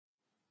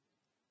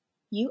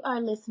You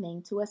are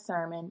listening to a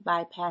sermon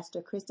by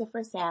Pastor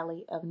Christopher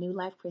Sally of New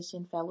Life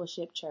Christian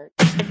Fellowship Church.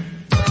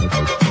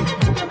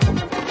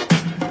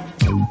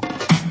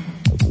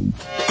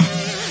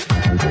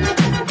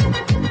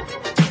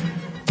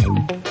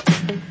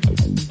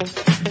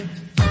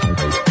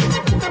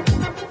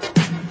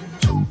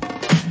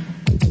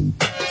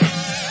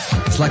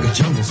 It's like a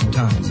jungle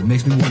sometimes. It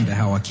makes me wonder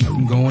how I keep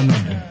from going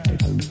under.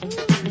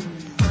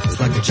 It's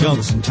like a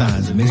jungle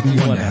sometimes. It makes me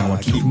wonder how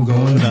I keep from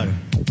going under.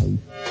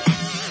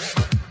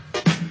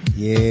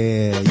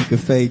 Yeah, you can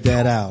fade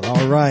that out.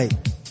 All right.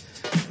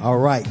 All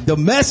right. The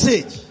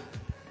message.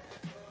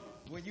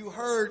 When you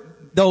heard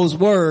those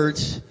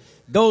words,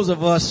 those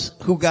of us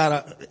who got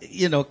a,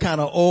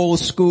 kind of old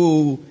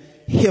school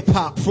hip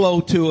hop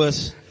flow to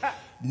us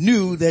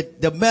knew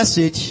that the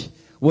message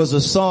was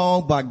a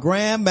song by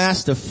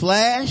Grandmaster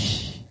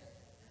Flash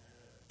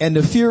and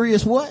the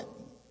Furious what?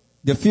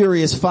 The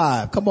Furious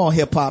Five. Come on,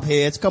 hip hop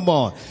heads. Come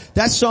on.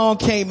 That song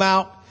came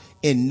out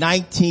in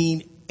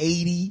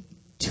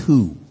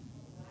 1982.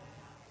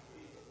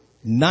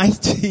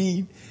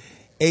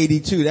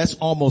 1982. That's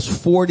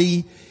almost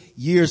 40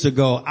 years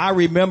ago. I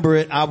remember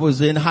it. I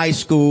was in high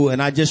school and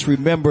I just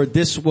remember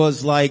this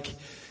was like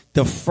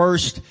the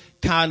first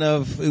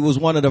it was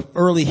one of the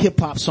early hip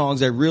hop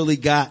songs that really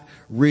got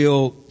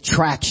real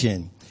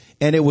traction.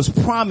 And it was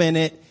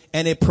prominent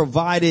and it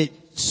provided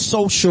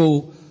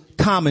social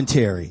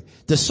commentary.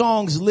 The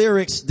song's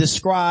lyrics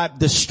describe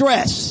the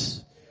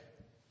stress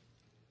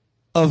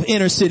of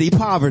inner city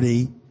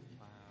poverty.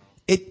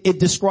 It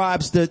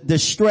describes the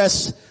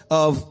stress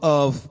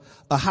of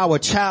how a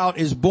child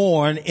is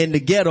born in the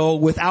ghetto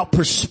without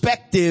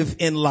perspective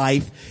in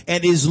life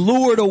and is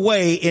lured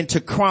away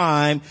into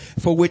crime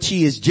for which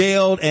he is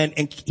jailed and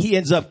he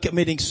ends up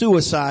committing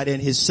suicide in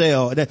his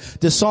cell.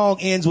 The song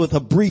ends with a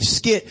brief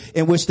skit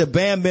in which the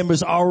band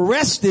members are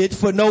arrested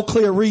for no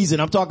clear reason.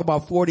 I'm talking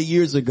about 40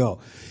 years ago.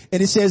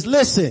 And it says,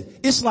 listen,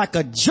 it's like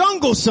a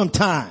jungle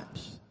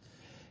sometimes.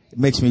 It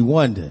makes me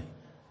wonder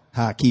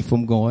how I keep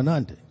from going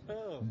under.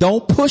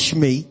 Don't push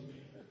me,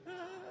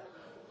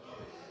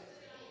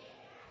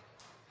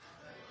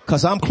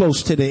 cause I'm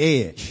close to the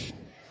edge.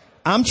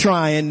 I'm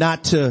trying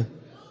not to,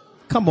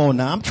 come on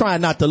now, I'm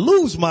trying not to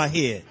lose my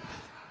head.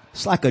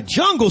 It's like a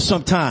jungle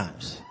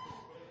sometimes.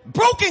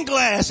 Broken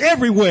glass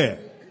everywhere.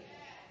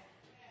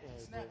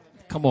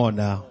 Come on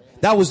now.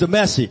 That was the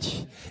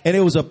message. And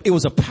it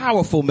was a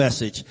powerful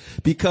message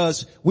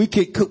because we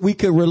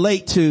could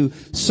relate to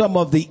some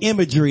of the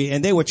imagery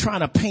and they were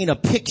trying to paint a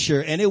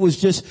picture and it was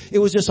just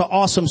an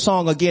awesome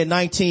song again,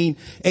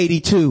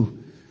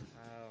 1982.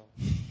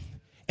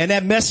 And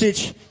that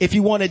message, if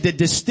you wanted to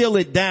distill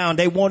it down,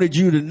 they wanted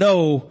you to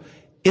know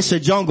it's a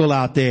jungle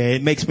out there.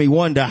 It makes me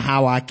wonder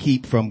how I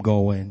keep from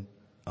going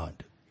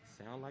under.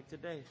 Sound like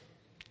today.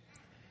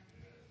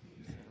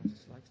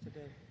 Sounds like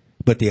today.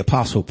 But the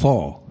Apostle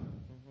Paul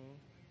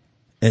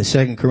in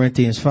 2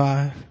 Corinthians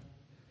 5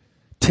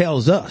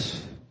 tells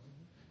us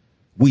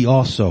we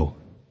also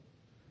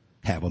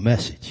have a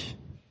message.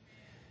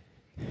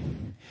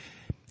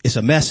 It's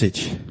a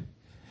message.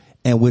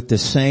 And with the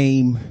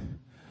same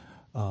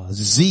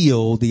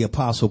zeal, the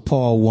Apostle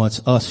Paul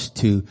wants us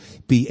to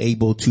be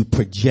able to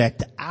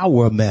project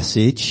our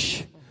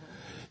message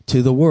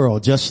to the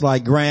world. Just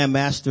like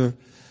Grandmaster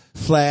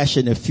Flash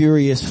and the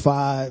Furious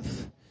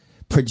Five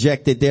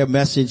projected their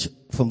message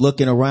from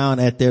looking around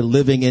at their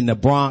living in the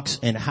Bronx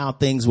and how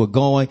things were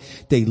going.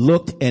 They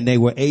looked and they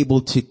were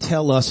able to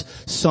tell us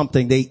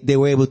something. They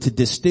were able to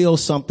distill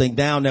something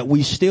down that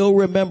we still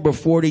remember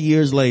 40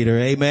 years later.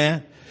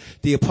 Amen.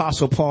 The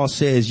Apostle Paul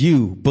says,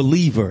 you,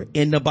 believer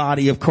in the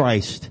body of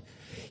Christ,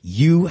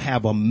 you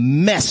have a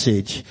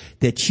message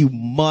that you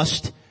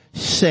must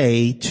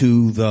say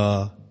to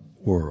the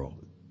world.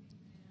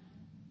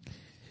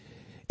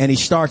 And he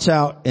starts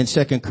out in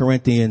 2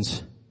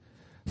 Corinthians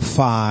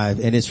 5,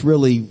 and it's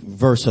really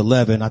verse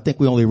 11. I think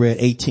we only read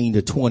 18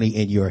 to 20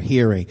 in your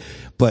hearing,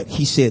 but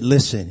he said,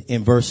 listen,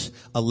 in verse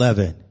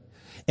 11.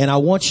 And I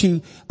want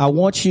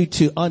you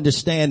to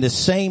understand the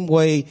same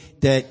way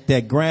that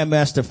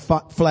Grandmaster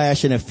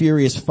Flash and the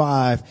Furious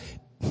Five,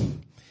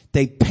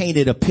 they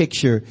painted a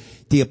picture.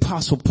 The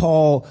Apostle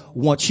Paul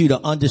wants you to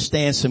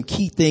understand some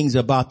key things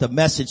about the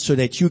message so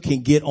that you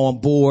can get on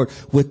board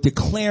with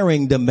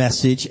declaring the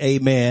message,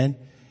 amen,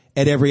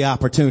 at every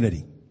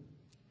opportunity.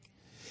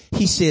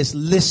 He says,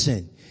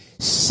 listen,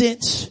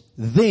 since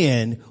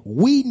then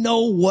we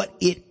know what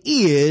it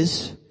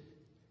is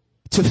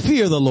to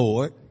fear the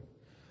Lord.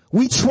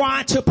 We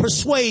try to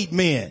persuade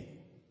men.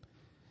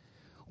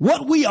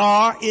 What we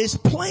are is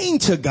plain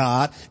to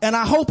God, and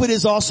I hope it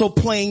is also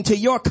plain to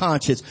your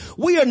conscience.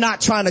 We are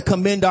not trying to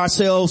commend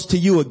ourselves to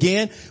you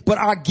again, but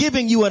are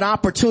giving you an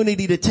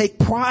opportunity to take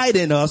pride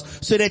in us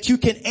so that you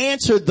can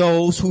answer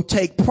those who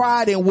take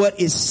pride in what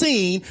is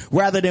seen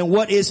rather than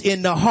what is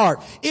in the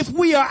heart. If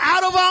we are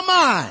out of our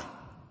mind,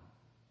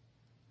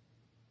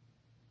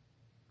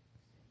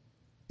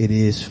 it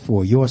is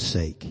for your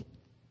sake.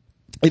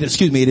 It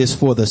is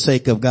for the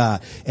sake of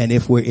God. And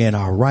if we're in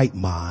our right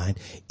mind,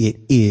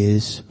 it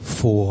is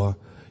for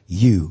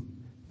you.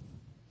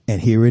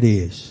 And here it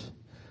is.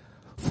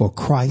 For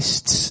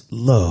Christ's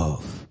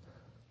love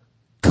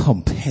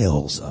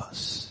compels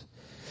us,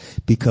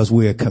 because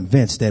we are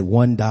convinced that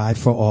one died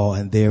for all,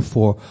 and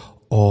therefore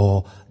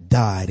all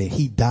died. And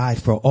he died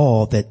for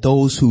all, that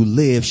those who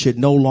live should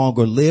no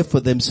longer live for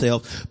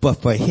themselves, but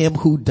for him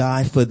who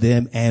died for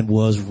them and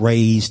was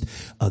raised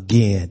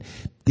again.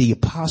 The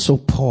Apostle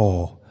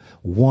Paul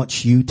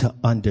wants you to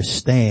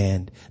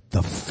understand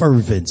the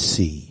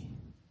fervency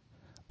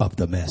of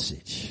the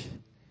message.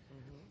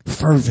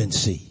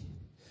 Fervency.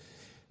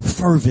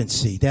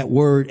 Fervency. That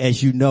word,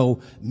 as you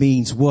know,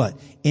 means what?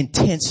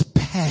 Intense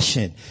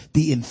passion,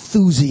 the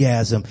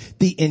enthusiasm,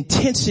 the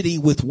intensity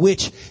with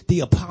which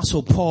the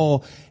Apostle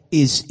Paul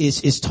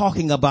is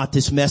talking about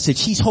this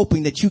message. He's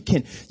hoping that you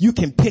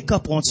can pick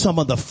up on some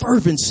of the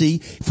fervency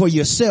for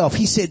yourself.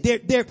 He said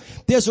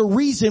there's a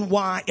reason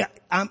why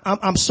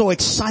I'm so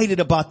excited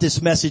about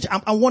this message.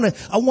 I want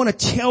to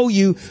tell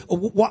you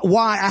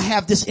why I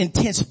have this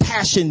intense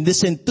passion,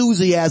 this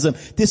enthusiasm,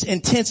 this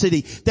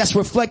intensity that's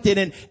reflected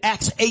in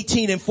Acts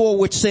 18:4,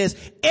 which says,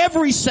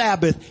 every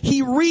Sabbath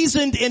he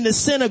reasoned in the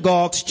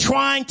synagogues,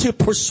 trying to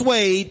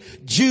persuade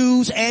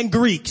Jews and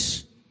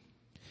Greeks.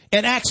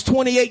 In Acts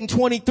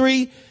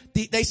 28:23,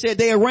 they said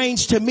they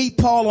arranged to meet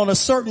Paul on a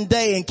certain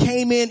day and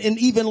came in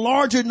even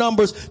larger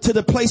numbers to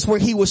the place where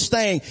he was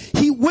staying.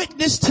 He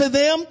witnessed to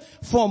them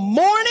from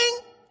morning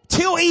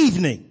till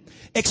evening,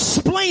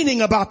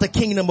 explaining about the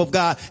kingdom of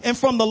God and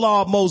from the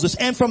law of Moses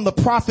and from the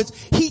prophets.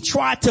 He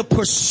tried to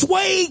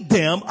persuade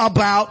them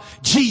about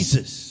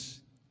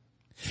Jesus.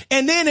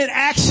 And then in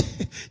Acts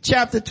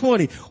chapter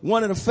 20,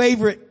 one of the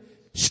favorite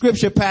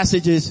scripture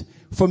passages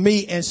for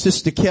me and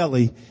Sister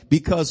Kelly,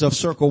 because of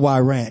Circle Y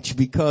Ranch,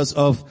 because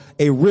of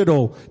a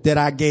riddle that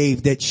I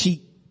gave that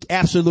she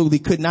absolutely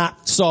could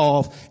not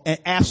solve and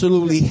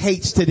absolutely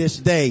hates to this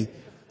day.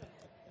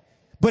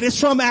 But it's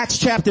from Acts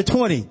chapter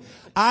 20.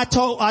 I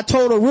told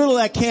a riddle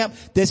at camp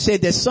that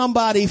said that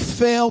somebody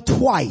fell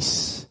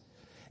twice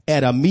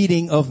at a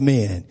meeting of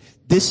men.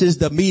 This is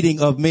the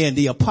meeting of men.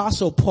 The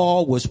Apostle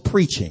Paul was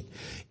preaching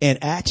in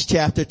Acts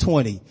chapter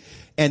 20.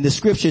 And the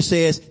scripture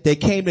says they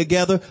came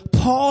together.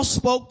 Paul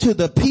spoke to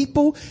the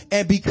people,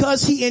 and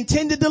because he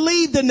intended to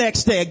leave the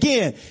next day,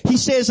 again, he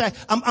says,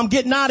 I'm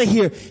getting out of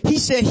here. He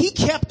said he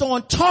kept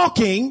on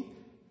talking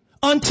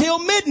until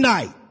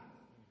midnight.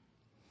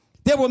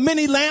 There were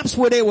many lamps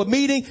where they were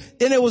meeting.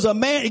 And there was a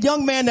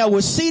young man that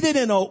was seated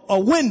in a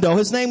window.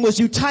 His name was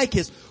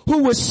Eutychus,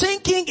 who was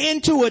sinking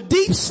into a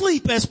deep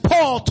sleep as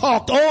Paul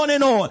talked on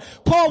and on.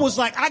 Paul was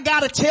like, I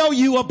gotta tell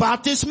you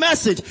about this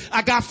message.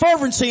 I got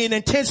fervency and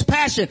intense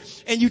passion.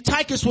 And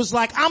Eutychus was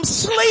like, I'm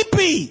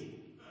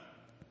sleepy.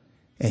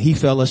 And he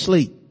fell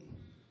asleep.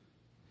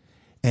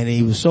 And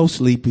he was so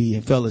sleepy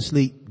and fell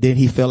asleep, then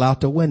he fell out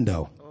the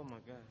window.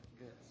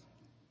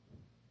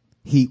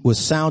 He was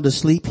sound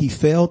asleep. He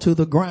fell to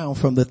the ground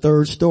from the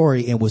third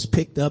story and was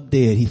picked up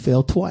dead. He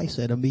fell twice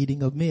at a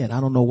meeting of men. I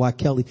don't know why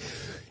Kelly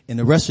and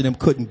the rest of them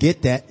couldn't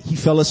get that. He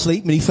fell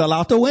asleep and he fell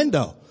out the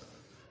window.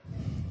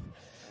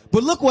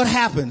 But look what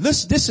happened.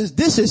 This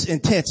is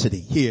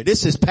intensity here.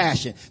 This is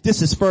passion.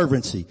 This is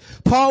fervency.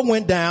 Paul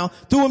went down,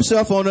 threw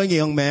himself on a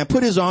young man,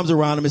 put his arms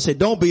around him and said,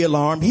 don't be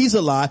alarmed. He's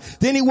alive.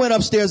 Then he went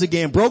upstairs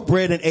again, broke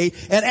bread and ate.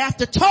 And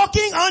after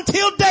talking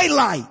until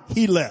daylight,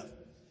 he left.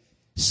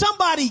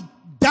 Somebody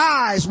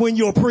dies when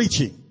you're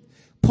preaching.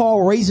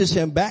 Paul raises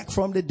him back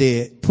from the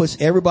dead, puts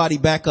everybody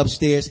back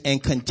upstairs,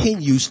 and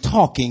continues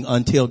talking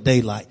until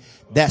daylight.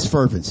 That's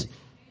fervency.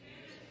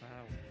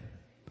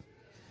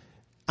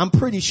 I'm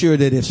pretty sure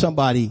that if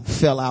somebody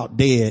fell out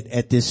dead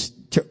at this,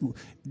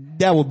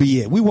 that would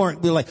be it. We're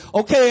like,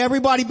 okay,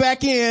 everybody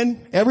back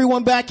in,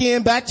 everyone back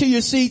in, back to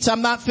your seats.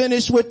 I'm not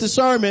finished with the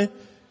sermon.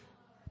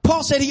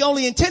 Paul said he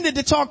only intended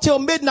to talk till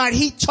midnight.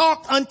 He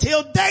talked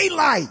until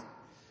daylight.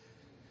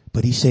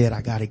 But he said,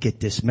 I gotta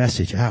get this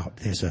message out.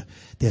 There's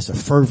a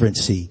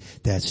fervency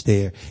that's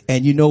there.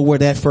 And you know where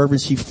that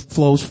fervency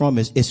flows from?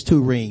 It's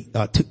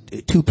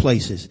two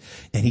places.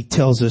 And he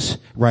tells us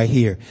right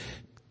here.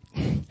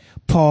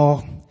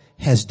 Paul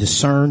has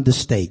discerned the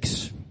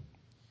stakes.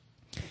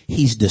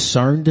 He's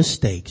discerned the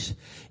stakes,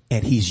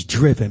 and he's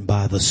driven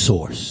by the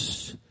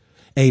source.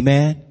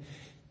 Amen.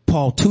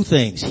 Paul, two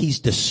things. He's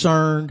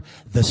discerned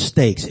the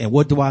stakes. And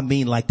what do I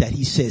mean like that?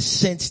 He says,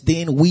 since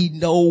then we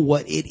know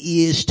what it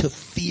is to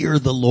fear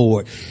the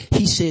Lord.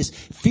 He says,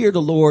 fear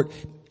the Lord,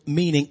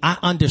 meaning I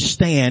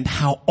understand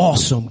how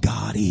awesome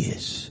God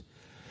is.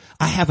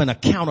 I have an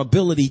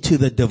accountability to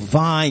the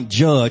divine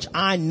judge.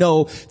 I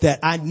know that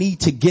I need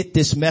to get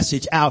this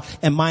message out,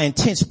 and my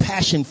intense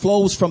passion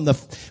flows from the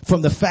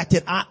fact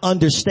that I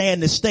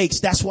understand the stakes.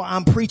 That's why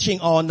I'm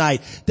preaching all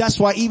night. That's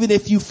why even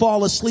if you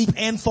fall asleep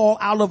and fall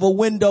out of a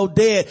window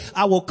dead,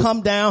 I will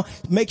come down,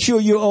 make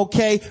sure you're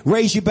okay,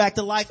 raise you back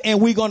to life,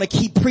 and we're going to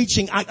keep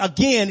preaching.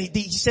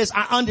 He says,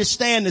 I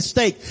understand the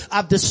stake.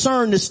 I've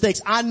discerned the stakes.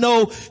 I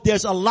know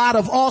there's a lot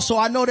of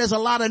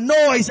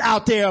noise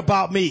out there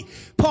about me.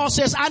 Paul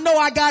says, I know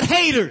I got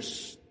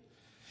haters.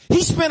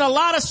 He spent a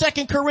lot of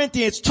 2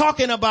 Corinthians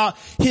talking about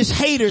his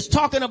haters,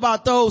 talking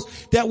about those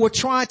that were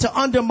trying to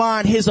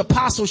undermine his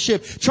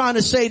apostleship, trying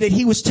to say that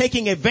he was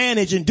taking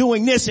advantage and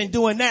doing this and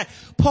doing that.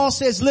 Paul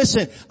says,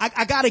 listen,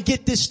 I gotta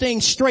get this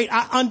thing straight.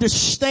 I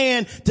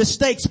understand the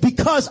stakes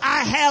because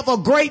I have a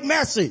great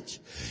message.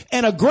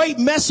 And a great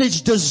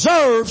message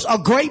deserves a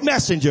great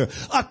messenger.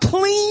 A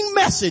clean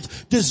message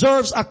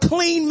deserves a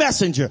clean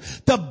messenger.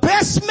 The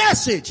best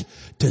message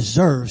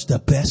deserves the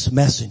best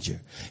messenger.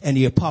 And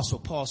the apostle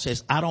Paul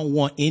says, I don't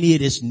want any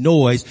of this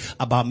noise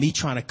about me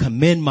trying to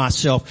commend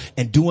myself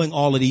and doing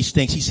all of these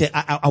things. He said,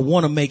 I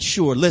want to make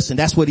sure. Listen,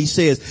 that's what he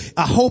says.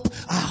 I hope,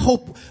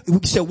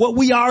 he said, what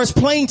we are is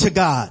plain to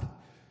God.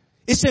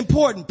 It's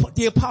important.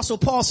 The apostle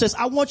Paul says,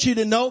 I want you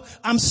to know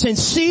I'm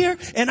sincere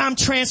and I'm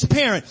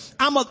transparent.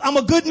 I'm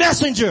a good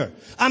messenger.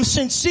 I'm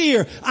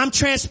sincere. I'm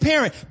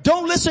transparent.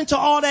 Don't listen to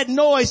all that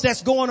noise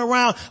that's going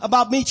around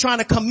about me trying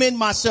to commend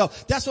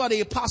myself. That's why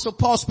the apostle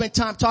Paul spent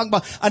time talking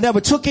about, I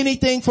never took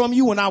anything from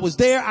you when I was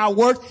there. I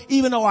worked,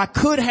 even though I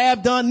could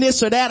have done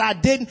this or that, I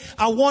didn't.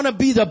 I want to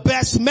be the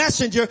best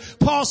messenger.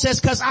 Paul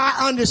says, cause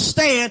I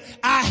understand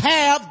I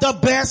have the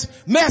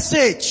best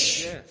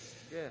message. Yes.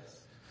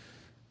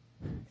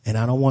 And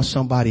I don't want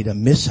somebody to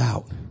miss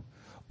out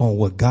on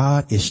what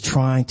God is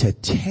trying to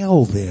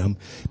tell them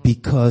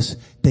because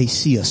they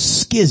see a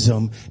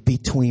schism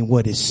between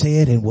what is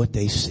said and what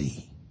they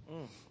see.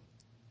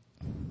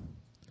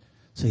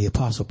 So the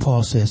apostle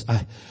Paul says,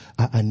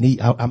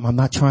 I'm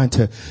not trying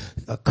to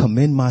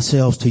commend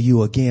myself to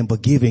you again,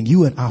 but giving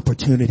you an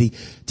opportunity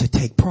to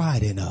take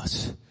pride in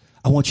us.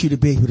 I want you to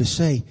be able to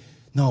say,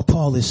 no,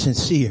 Paul is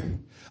sincere.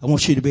 I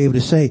want you to be able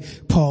to say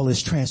Paul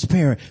is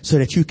transparent so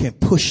that you can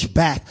push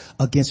back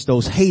against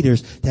those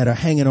haters that are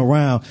hanging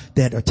around,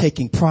 that are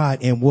taking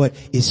pride in what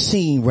is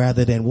seen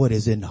rather than what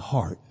is in the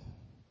heart.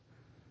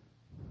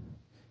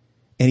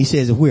 And he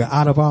says if we are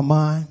out of our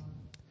mind,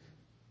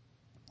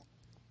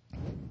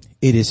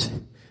 it is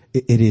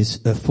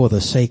for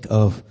the sake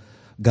of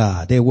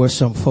God. There were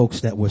some folks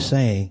that were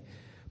saying,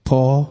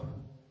 Paul,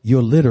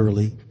 you're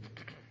literally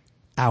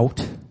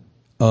out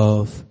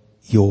of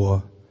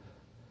your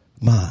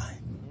mind.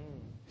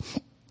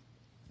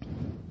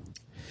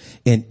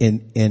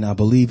 And I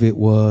believe it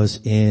was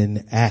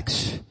in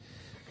Acts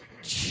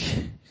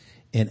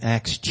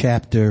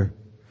chapter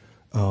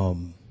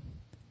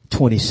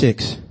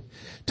 26,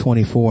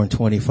 24 and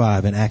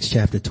 25. In Acts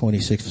chapter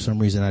 26, for some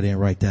reason I didn't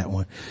write that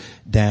one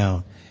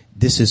down.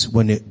 This is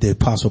when the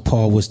apostle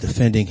Paul was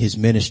defending his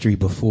ministry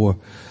before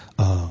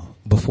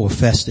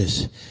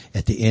Festus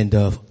at the end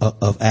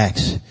of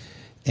Acts.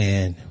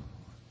 And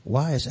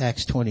why is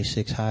Acts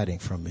 26 hiding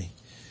from me?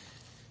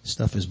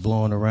 Stuff is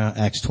blowing around.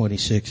 Acts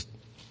 26.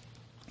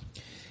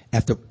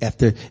 After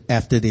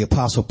the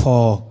apostle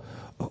Paul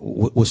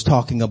was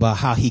talking about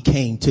how he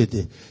came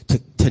to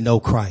know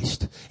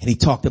Christ, and he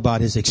talked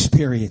about his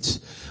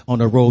experience on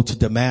the road to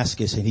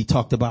Damascus, and he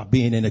talked about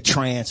being in a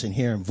trance and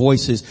hearing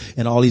voices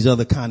and all these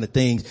other kind of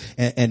things.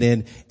 And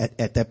then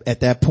at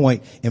that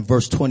point in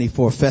verse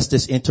 24,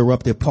 Festus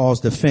interrupted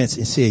Paul's defense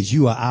and says,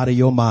 "You are out of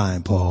your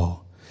mind,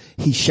 Paul."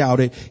 He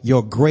shouted,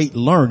 "Your great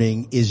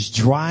learning is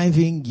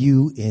driving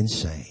you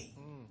insane."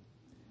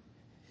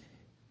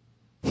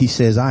 He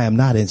says, "I am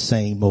not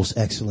insane, most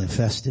excellent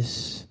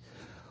Festus.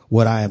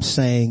 What I am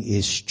saying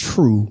is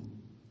true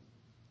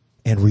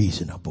and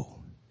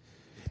reasonable."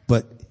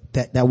 But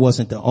that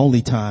wasn't the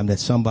only time that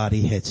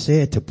somebody had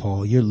said to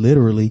Paul, "You're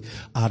literally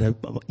out of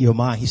your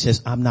mind." He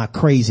says, "I'm not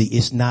crazy.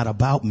 It's not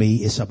about me.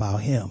 It's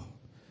about him."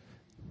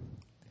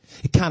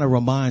 It kind of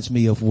reminds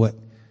me of what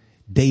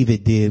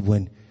David did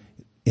when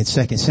in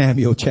 2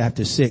 Samuel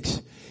chapter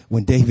 6,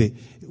 when David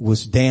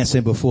was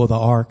dancing before the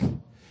ark.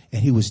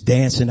 And he was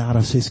dancing out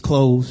of his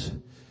clothes.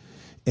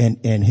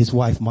 And his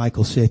wife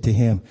Michal said to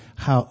him,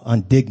 "How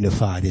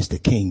undignified is the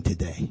king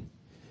today?"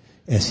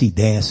 As he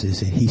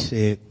dances. And he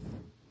said,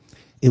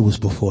 "It was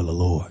before the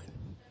Lord."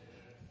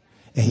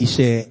 And he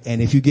said,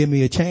 "And if you give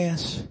me a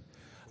chance,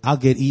 I'll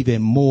get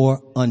even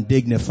more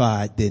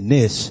undignified than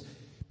this,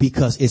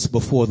 because it's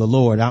before the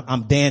Lord.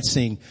 I'm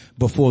dancing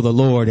before the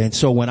Lord. And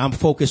so when I'm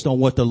focused on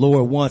what the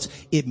Lord wants,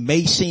 it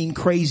may seem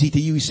crazy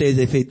to you." He says,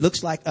 if it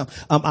looks like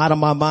I'm out of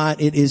my mind,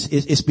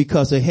 it's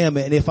because of him.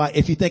 And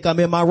if you think I'm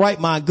in my right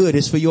mind, good,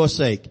 it's for your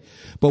sake.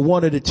 But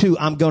one of the two,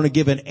 I'm going to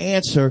give an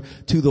answer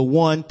to the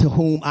one to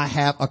whom I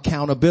have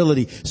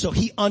accountability. So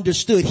he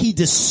understood, he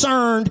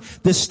discerned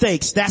the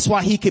stakes. That's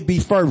why he could be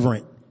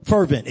fervent.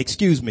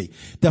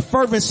 The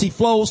fervency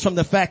flows from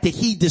the fact that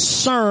he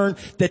discerned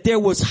that there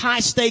was high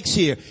stakes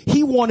here.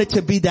 He wanted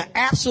to be the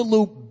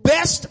absolute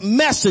best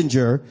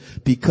messenger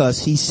because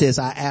he says,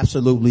 "I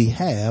absolutely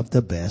have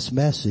the best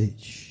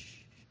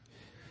message."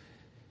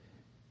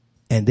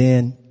 And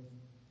then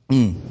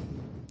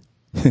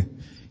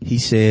he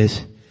says,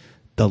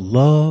 "The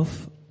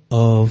love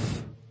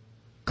of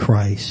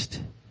Christ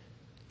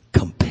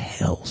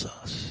compels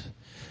us."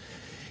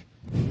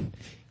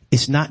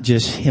 It's not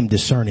just him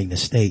discerning the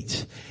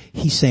states.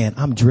 He's saying,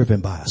 I'm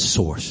driven by a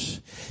source.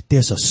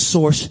 There's a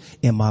source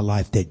in my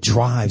life that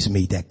drives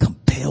me, that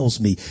compels compels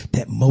me,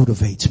 that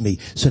motivates me,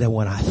 so that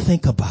when I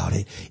think about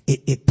it,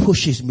 it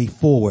pushes me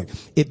forward.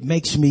 It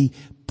makes me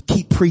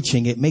keep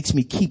preaching. It makes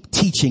me keep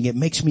teaching. It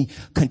makes me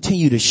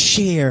continue to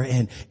share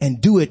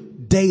and do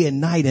it day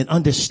and night, and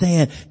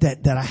understand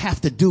that I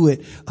have to do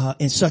it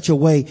in such a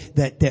way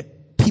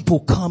that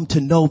people come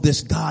to know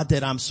this God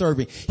that I'm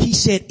serving. He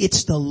said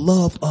it's the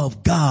love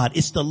of God.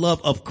 It's the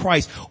love of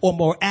Christ, or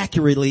more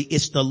accurately,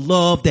 it's the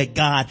love that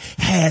God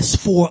has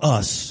for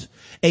us.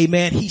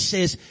 Amen. He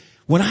says,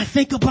 when I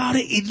think about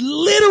it, it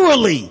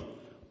literally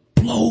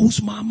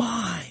blows my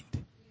mind.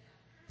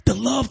 The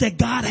love that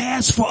God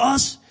has for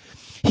us.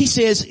 He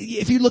says,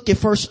 if you look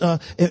at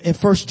in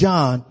 1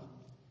 John,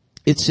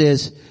 it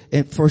says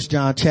in 1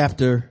 John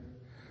chapter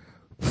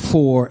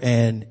 4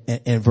 and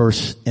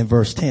verse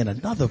 10,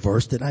 another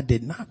verse that I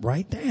did not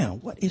write down.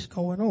 What is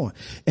going on?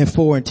 In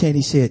 4 and 10,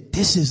 he said,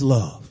 this is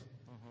love.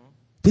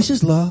 This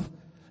is love.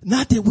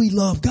 Not that we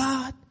love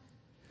God,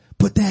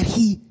 but that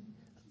he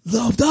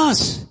loved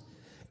us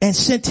and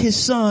sent his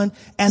son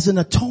as an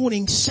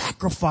atoning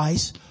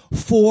sacrifice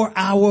for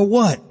our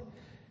what?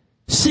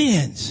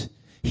 Sins.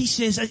 He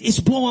says, it's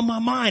blowing my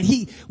mind.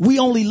 We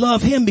only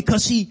love him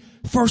because he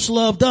first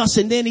loved us.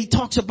 And then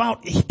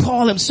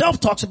Paul himself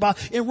talks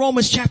about in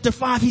Romans chapter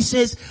 5, he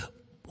says,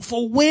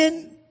 for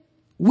when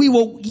we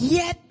were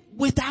yet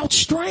without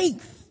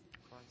strength,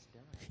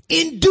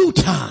 in due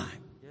time,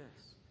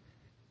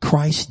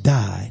 Christ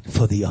died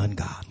for the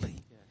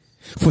ungodly.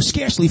 For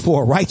scarcely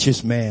for a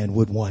righteous man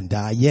would one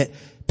die, yet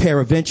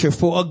peradventure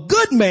for a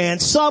good man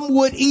some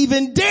would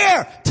even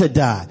dare to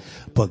die.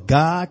 But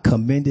God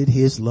commended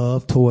his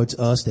love towards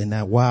us, and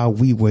that while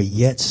we were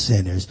yet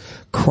sinners,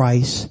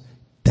 Christ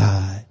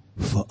died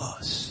for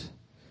us.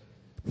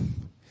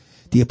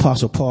 The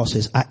Apostle Paul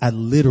says, I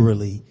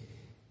literally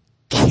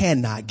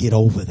cannot get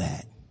over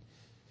that.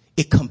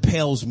 It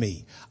compels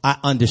me. I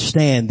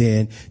understand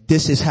then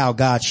this is how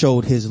God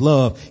showed his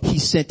love. He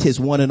sent his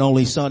one and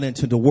only son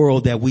into the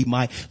world that we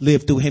might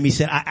live through him. He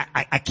said,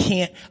 I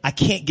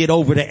can't get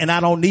over that, and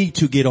I don't need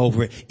to get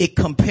over it. It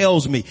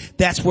compels me.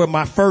 That's where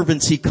my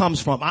fervency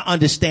comes from. I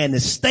understand the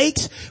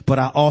stakes, but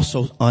I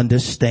also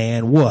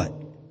understand what?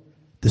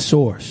 The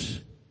source.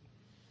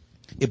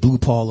 It blew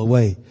Paul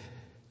away.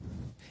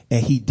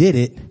 And he did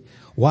it.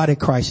 Why did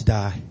Christ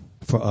die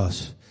for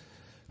us?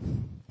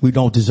 We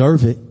don't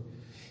deserve it.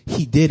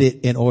 He did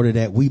it in order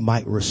that we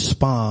might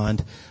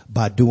respond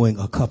by doing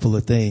a couple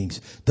of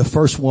things. The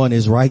first one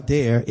is right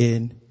there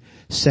in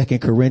 2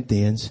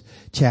 Corinthians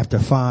chapter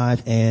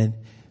 5 and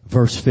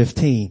verse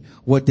 15.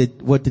 What did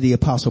the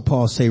Apostle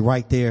Paul say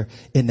right there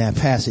in that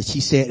passage?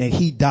 He said, and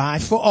he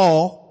died for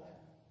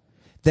all,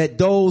 that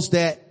those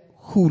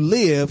who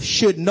live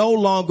should no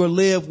longer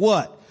live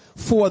what?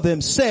 For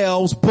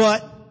themselves,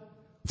 but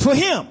for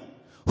him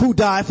who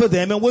died for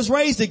them and was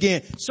raised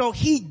again. So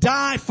he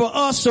died for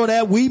us so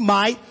that we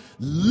might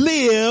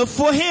live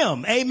for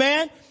him.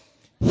 Amen.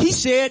 He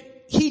said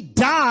he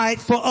died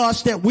for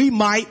us that we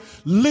might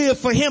live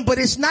for him. But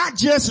it's not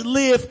just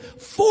live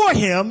for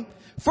him.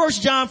 1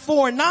 John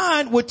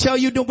 4:9 would tell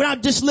you that we're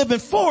not just living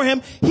for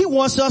him. He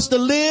wants us to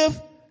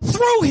live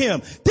through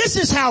him. This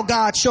is how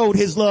God showed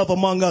his love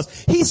among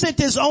us. He sent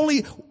his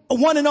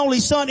one and only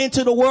son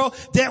into the world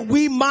that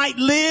we might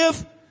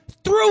live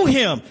through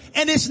him.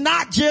 And it's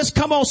not just,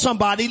 come on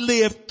somebody,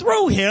 live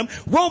through him.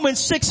 Romans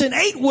 6 and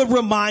 8 would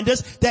remind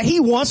us that he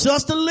wants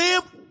us to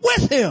live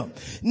with him.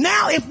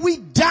 Now, if we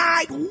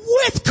died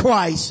with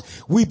Christ,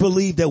 we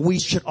believe that we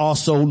should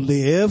also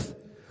live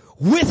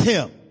with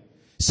him.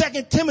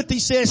 2 Timothy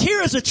says,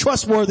 here is a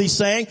trustworthy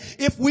saying,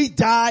 if we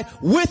died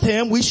with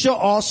him, we shall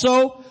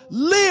also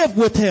live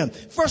with him.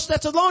 1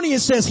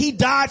 Thessalonians says he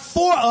died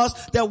for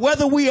us that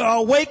whether we are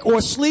awake or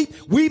asleep,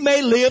 we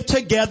may live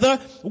together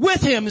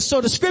with him. And so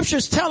the scripture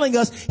is telling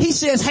us, he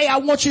says, hey, I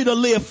want you to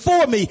live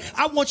for me.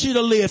 I want you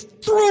to live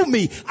through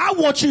me. I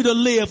want you to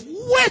live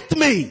with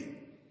me.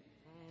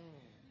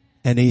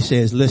 And he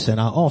says, listen,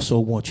 I also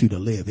want you to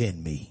live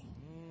in me.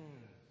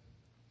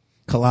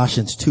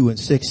 Colossians 2 and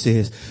 6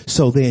 says,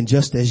 so then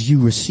just as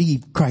you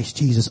received Christ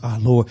Jesus our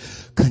Lord,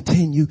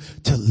 continue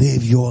to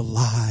live your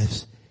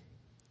lives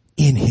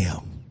in him.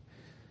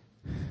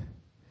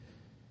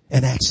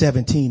 And Acts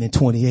 17 and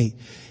 28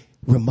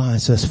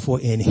 reminds us,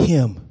 for in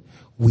him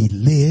we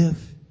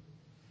live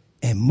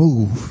and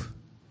move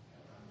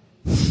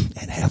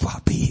and have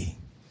our being.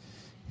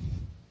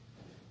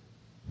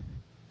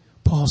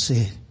 Paul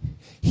said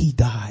he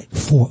died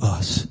for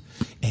us,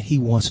 and he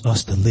wants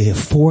us to live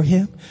for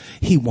him.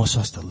 He wants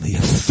us to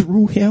live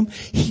through him.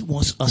 He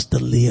wants us to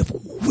live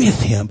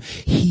with him.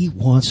 He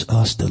wants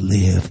us to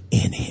live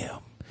in him.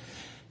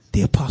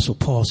 The Apostle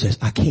Paul says,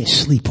 I can't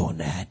sleep on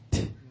that.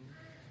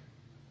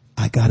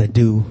 I gotta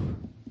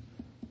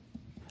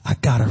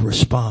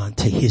respond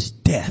to his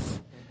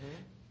death,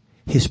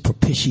 his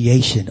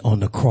propitiation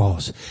on the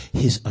cross,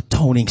 his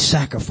atoning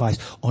sacrifice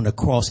on the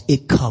cross.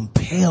 It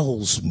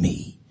compels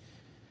me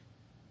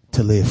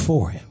to live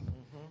for him,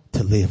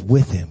 to live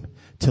with him,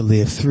 to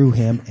live through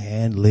him,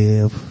 and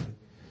live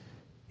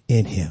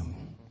in him.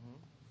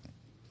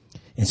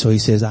 And so he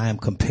says, I am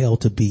compelled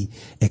to be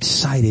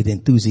excited,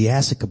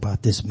 enthusiastic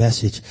about this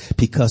message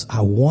because I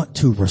want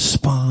to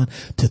respond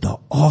to the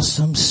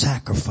awesome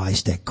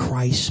sacrifice that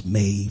Christ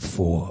made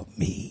for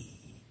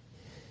me.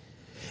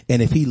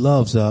 And if he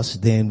loves us,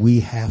 then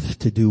we have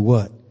to do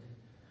what?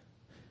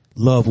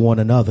 Love one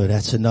another.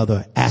 That's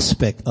another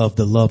aspect of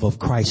the love of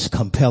Christ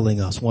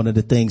compelling us. One of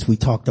the things we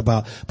talked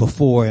about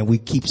before and we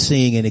keep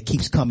seeing, and it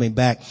keeps coming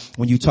back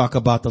when you talk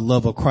about the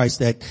love of Christ,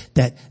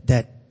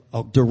 that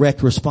a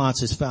direct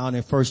response is found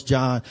in 1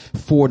 John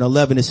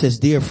 4:11. It says,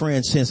 dear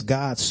friends, since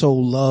God so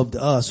loved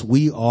us,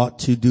 we ought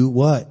to do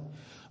what?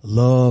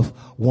 Love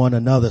one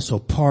another. So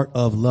part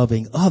of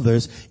loving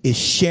others is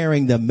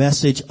sharing the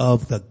message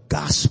of the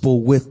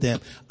gospel with them.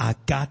 I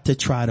got to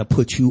try to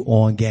put you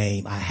on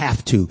game. I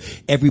have to.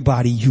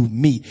 Everybody you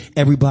meet,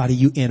 everybody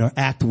you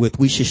interact with,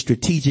 we should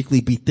strategically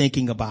be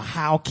thinking about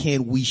how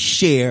can we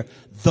share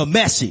the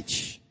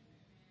message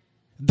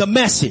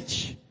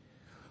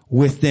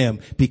with them,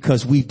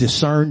 because we've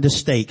discerned the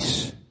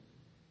stakes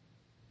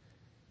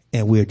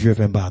and we're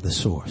driven by the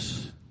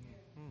source.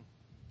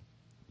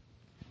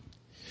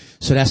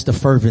 So that's the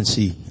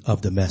fervency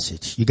of the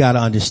message. You got to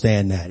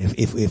understand that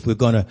if we're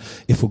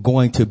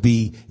going to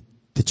be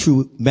the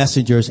true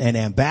messengers and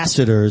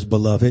ambassadors,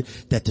 beloved,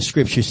 that the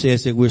scripture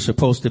says that we're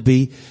supposed to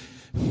be,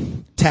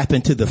 tap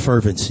into the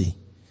fervency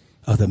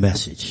of the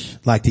message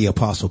like the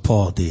apostle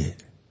Paul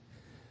did.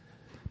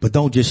 But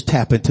don't just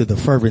tap into the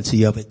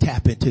fervency of it,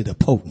 tap into the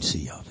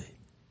potency of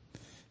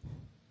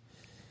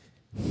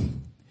it.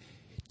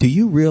 Do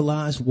you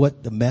realize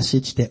what the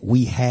message that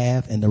we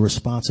have and the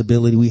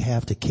responsibility we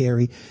have to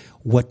carry,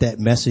 what that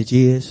message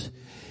is?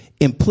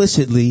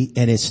 Implicitly,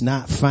 and it's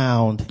not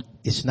found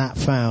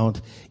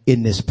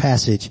in this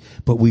passage,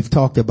 but we've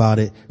talked about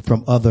it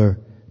from other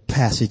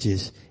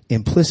passages.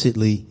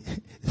 Implicitly,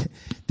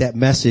 that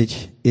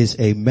message is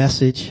a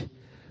message,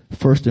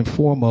 first and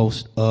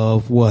foremost,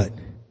 of what?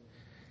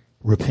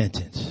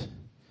 Repentance.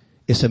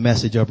 It's a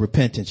message of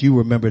repentance. You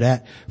remember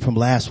that from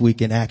last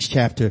week in Acts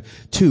chapter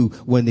 2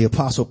 when the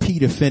apostle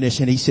Peter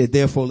finished and he said,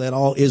 therefore let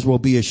all Israel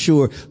be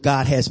assured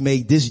God has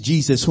made this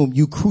Jesus whom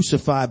you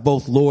crucified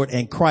both Lord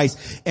and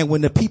Christ. And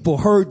when the people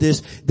heard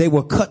this, they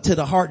were cut to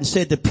the heart and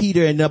said to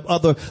Peter and the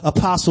other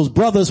apostles,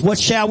 brothers, what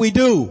shall we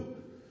do?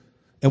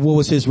 And what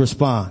was his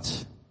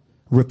response?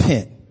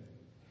 Repent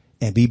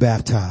and be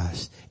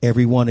baptized,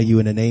 every one of you,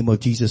 in the name of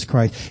Jesus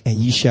Christ, and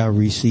ye shall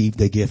receive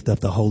the gift of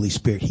the Holy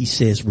Spirit. He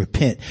says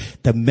repent.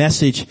 The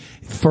message,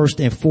 first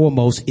and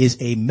foremost, is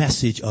a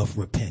message of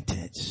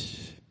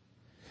repentance.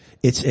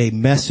 It's a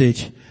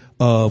message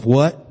of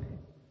what?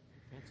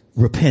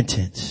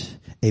 Repentance.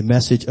 A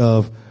message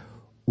of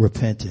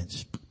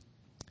repentance.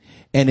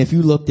 And if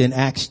you looked in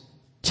Acts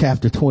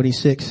chapter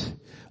 26,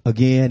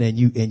 again, and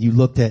you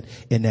looked at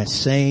in that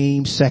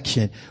same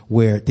section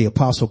where the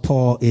apostle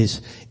Paul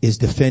is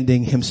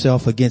defending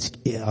himself against,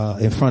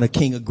 in front of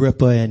King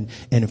Agrippa and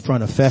in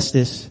front of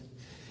Festus,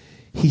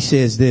 he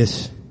says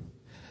this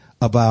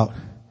about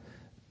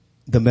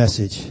the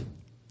message.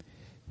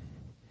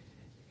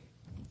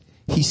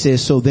 He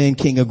says, so then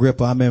King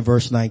Agrippa, I'm in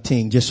verse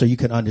 19, just so you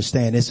can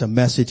understand, it's a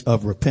message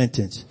of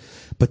repentance.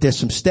 But there's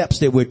some steps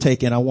that we're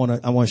taking. I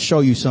want to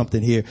show you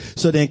something here.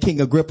 So then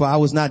King Agrippa, I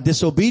was not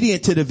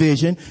disobedient to the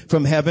vision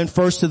from heaven,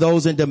 first to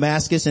those in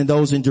Damascus and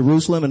those in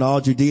Jerusalem and all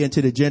Judea and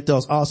to the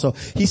Gentiles also.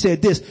 He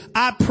said this,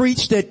 I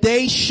preach that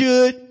they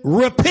should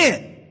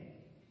repent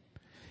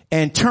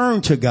and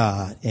turn to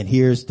God. And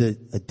here's the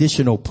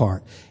additional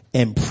part,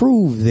 and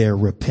prove their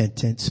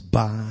repentance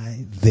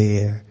by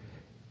their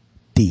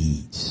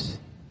deeds.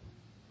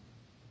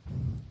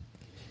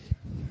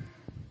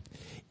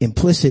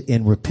 Implicit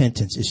in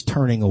repentance is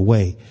turning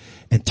away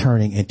and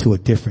turning into a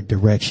different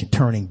direction,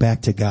 turning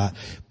back to God.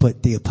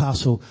 But the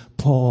apostle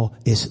Paul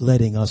is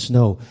letting us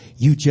know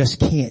you just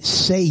can't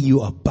say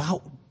you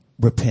about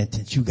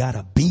repentance. You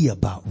gotta be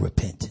about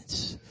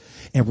repentance.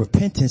 And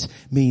repentance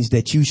means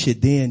that you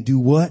should then do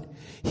what?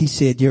 He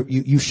said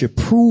you should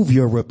prove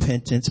your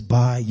repentance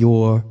by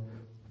your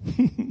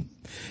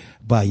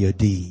by your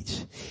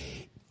deeds.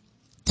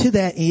 To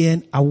that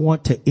end, I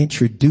want to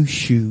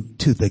introduce you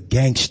to the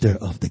gangster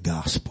of the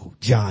gospel,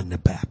 John the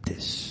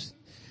Baptist.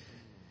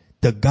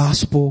 The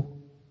gospel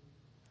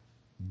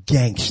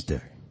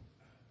gangster.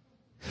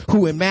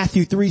 Who in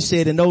Matthew 3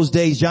 said in those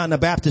days John the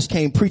Baptist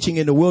came preaching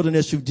in the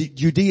wilderness of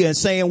Judea and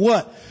saying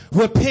what?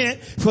 Repent,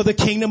 for the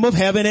kingdom of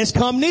heaven has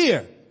come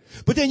near.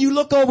 But then you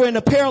look over in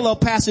the parallel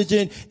passage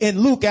in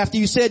Luke after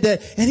you said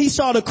that, and he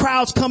saw the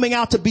crowds coming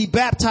out to be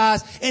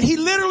baptized, and he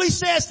literally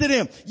says to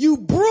them, you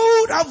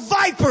brood of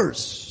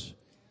vipers,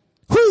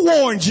 who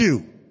warned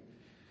you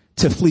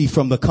to flee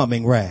from the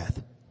coming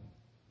wrath?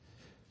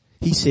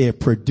 He said,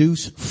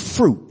 produce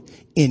fruit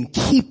in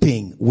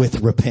keeping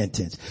with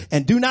repentance.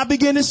 And do not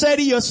begin to say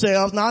to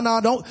yourselves,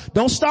 no,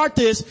 don't start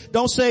this.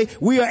 Don't say,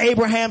 we are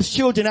Abraham's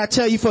children. I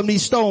tell you, from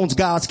these stones,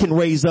 God can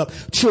raise up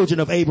children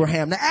of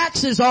Abraham. The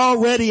axe is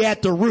already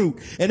at the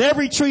root, and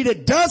every tree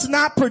that does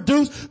not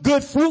produce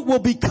good fruit will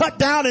be cut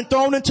down and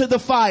thrown into the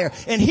fire.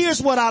 And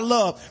here's what I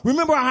love.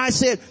 Remember how I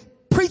said,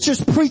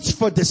 preachers preach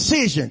for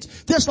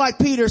decisions. Just like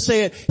Peter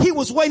said, he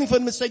was waiting for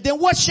them to say, then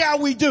what shall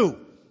we do?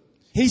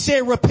 He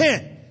said,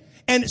 repent.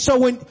 And so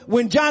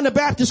when John the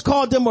Baptist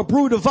called them a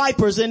brood of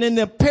vipers, and in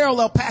the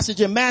parallel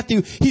passage in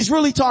Matthew, he's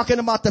really talking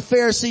about the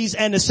Pharisees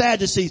and the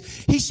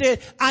Sadducees. He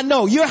said, I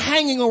know you're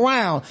hanging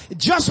around.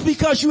 Just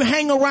because you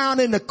hang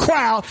around in the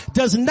crowd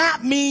does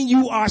not mean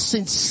you are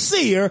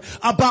sincere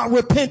about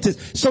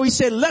repentance. So he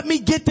said, let me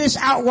get this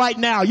out right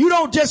now. You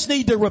don't just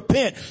need to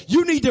repent.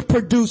 You need to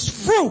produce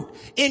fruit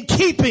in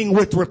keeping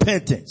with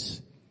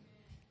repentance.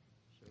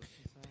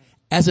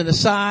 As an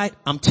aside,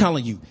 I'm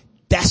telling you,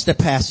 that's the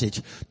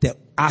passage that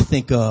I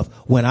think of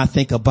when I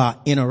think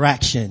about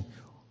interaction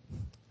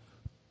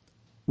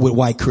with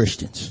white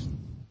Christians.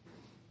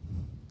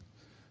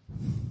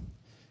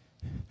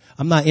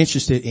 I'm not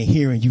interested in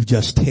hearing you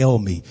just tell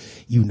me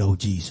you know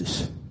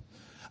Jesus.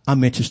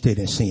 I'm interested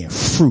in seeing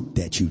fruit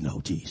that you know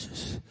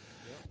Jesus.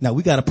 Now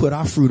we got to put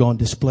our fruit on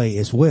display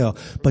as well.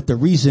 But the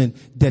reason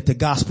that the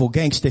gospel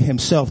gangster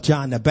himself,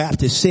 John the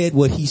Baptist, said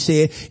what he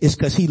said is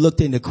because he looked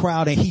in the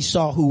crowd and he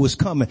saw who was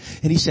coming.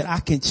 And he said, I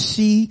can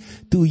see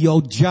through your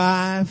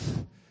jive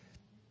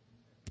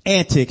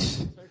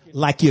antics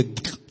like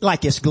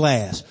it's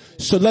glass.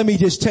 So let me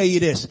just tell you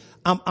this.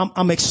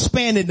 I'm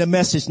expanding the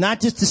message,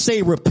 not just to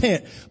say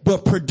repent,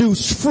 but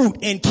produce fruit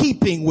in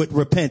keeping with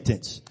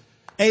repentance.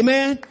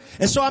 Amen.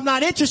 And so I'm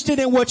not interested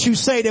in what you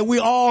say that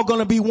we're all going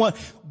to be one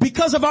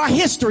because of our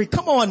history.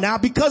 Come on now,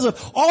 because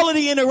of all of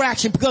the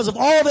interaction, because of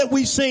all that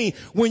we've seen.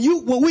 When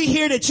we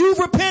hear that you've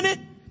repented,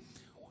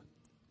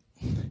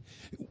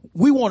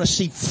 we want to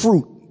see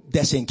fruit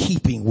that's in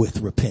keeping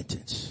with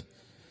repentance.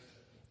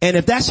 And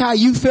if that's how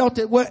you felt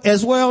it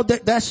as well,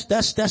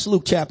 that's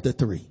Luke chapter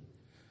 3.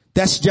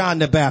 That's John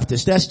the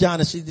Baptist. That's John.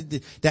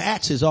 The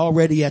axe is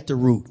already at the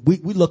root. We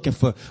looking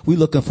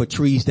for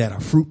trees that are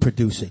fruit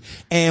producing.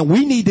 And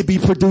we need to be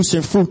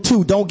producing fruit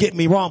too. Don't get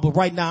me wrong, but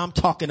right now I'm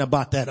talking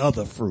about that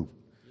other fruit.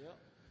 Yep.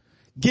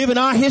 Given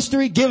our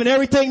history, given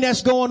everything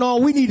that's going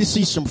on, we need to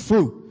see some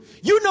fruit.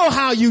 You know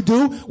how you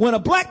do when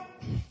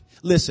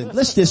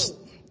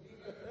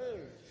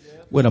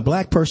when a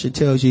black person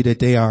tells you that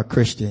they are a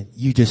Christian,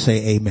 you just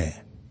say amen.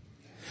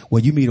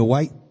 When you meet a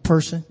white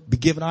person, be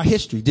given our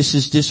history.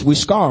 We're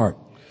scarred.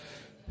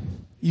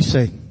 You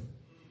say,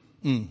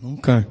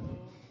 okay.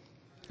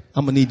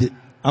 I'm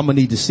gonna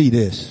need to see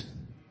this.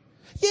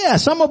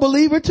 Yes, I'm a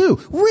believer too.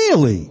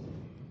 Really?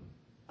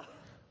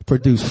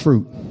 Produce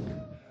fruit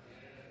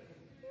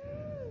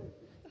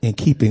in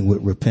keeping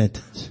with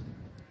repentance.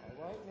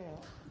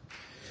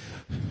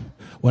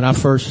 When I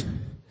first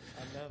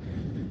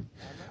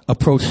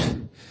approached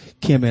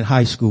Kim in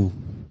high school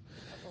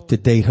to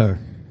date her,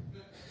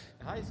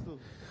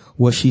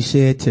 what she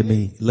said to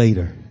me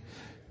later,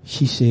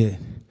 she said,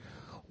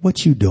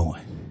 what you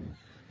doing?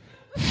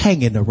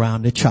 Hanging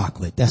around the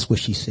chocolate. That's what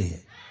she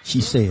said. She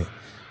said,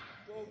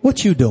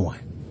 what you doing?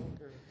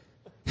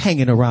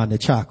 Hanging around the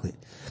chocolate.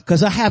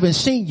 Cause I haven't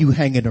seen you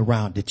hanging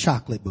around the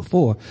chocolate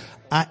before.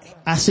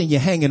 I seen you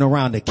hanging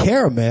around the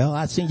caramel.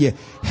 I seen you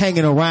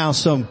hanging around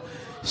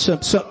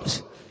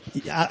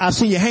I've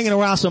seen you hanging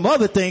around some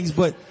other things,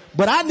 but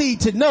I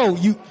need to know,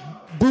 you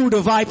brood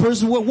of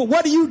vipers,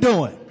 what are you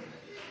doing?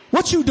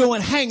 What you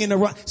doing hanging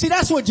around? See,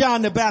 that's what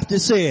John the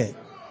Baptist said.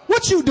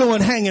 What you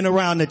doing hanging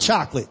around the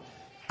chocolate?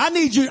 I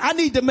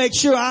need to make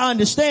sure I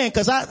understand,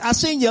 cause I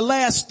seen your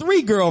last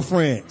 3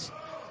 girlfriends.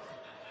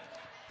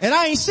 And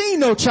I ain't seen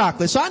no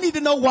chocolate, so I need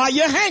to know why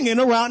you're hanging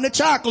around the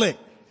chocolate.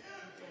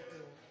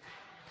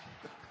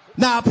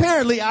 Now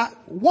apparently I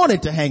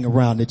wanted to hang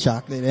around the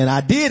chocolate, and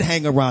I did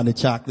hang around the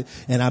chocolate,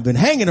 and I've been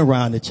hanging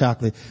around the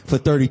chocolate for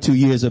 32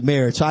 years of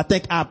marriage. So I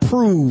think I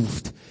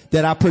proved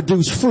that I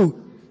produce fruit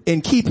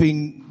in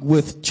keeping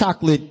with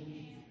chocolate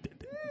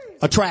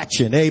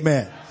attraction.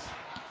 Amen.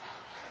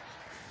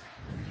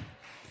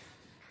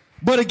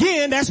 But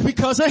again, that's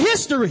because of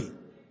history.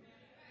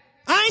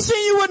 I ain't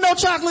seen you with no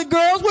chocolate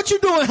girls. What you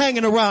doing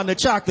hanging around the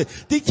chocolate?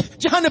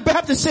 John the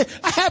Baptist said,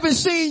 I haven't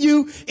seen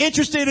you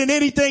interested in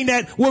anything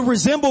that will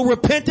resemble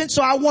repentance,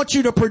 so I want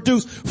you to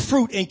produce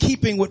fruit in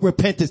keeping with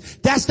repentance.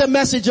 That's the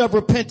message of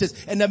repentance.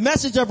 And the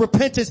message of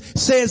repentance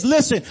says,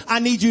 listen, I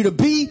need you to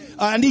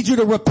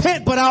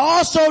repent, but I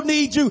also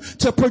need you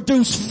to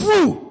produce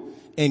fruit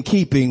in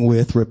keeping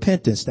with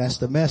repentance. That's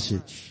the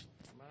message.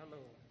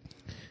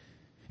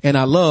 And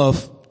I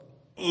love,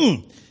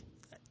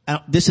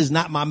 this is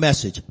not my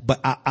message, but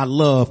I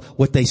love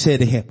what they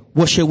said to him.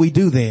 What shall we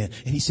do then?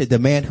 And he said, the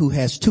man who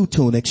has 2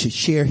 tunics should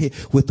share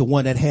with the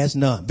one that has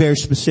none. Very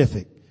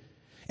specific.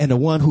 And the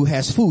one who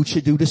has food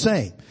should do the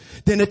same.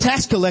 Then the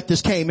tax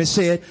collectors came and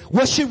said,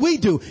 what should we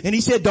do? And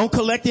he said, don't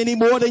collect any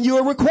more than you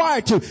are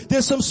required to.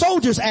 Then some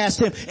soldiers asked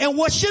him, and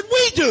what should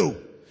we do?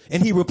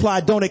 And he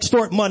replied, don't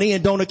extort money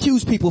and don't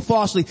accuse people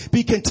falsely.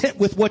 Be content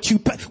with what you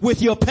pay,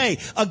 with your pay.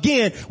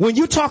 Again, when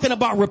you're talking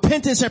about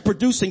repentance and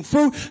producing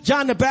fruit,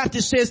 John the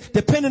Baptist says,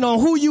 depending on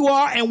who you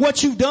are and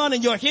what you've done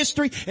in your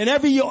history and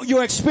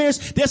your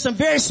experience, there's some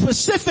very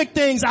specific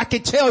things I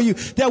can tell you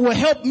that will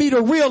help me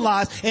to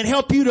realize and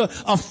help you to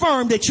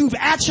affirm that you've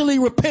actually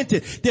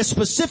repented. There's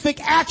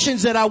specific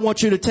actions that I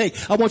want you to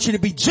take. I want you to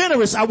be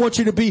generous. I want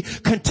you to be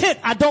content.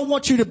 I don't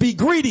want you to be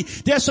greedy.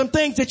 There's some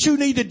things that you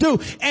need to do.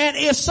 And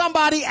if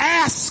somebody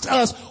asks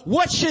us,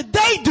 what should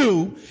they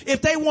do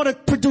if they want to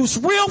produce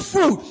real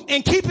fruit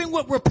in keeping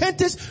with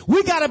repentance,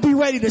 we got to be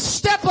ready to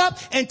step up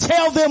and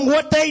tell them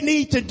what they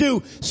need to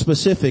do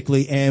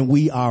specifically, and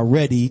we are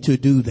ready to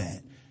do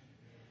that.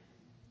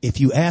 If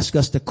you ask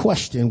us the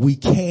question, we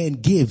can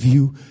give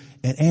you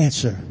an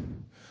answer.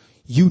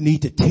 You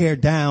need to tear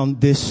down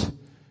this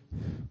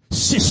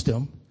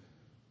system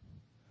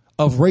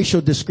of racial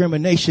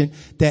discrimination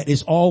that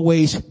is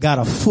always got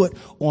a foot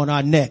on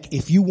our neck.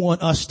 If you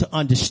want us to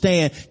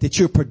understand that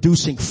you're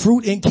producing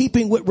fruit in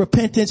keeping with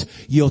repentance,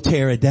 you'll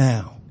tear it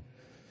down.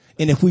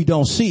 And if we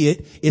don't see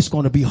it, it's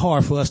going to be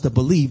hard for us to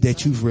believe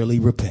that you've really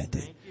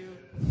repented.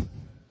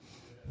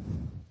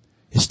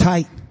 It's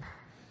tight,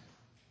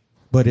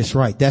 but it's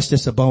right. That's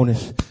just a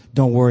bonus.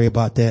 Don't worry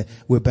about that.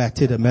 We're back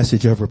to the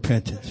message of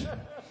repentance.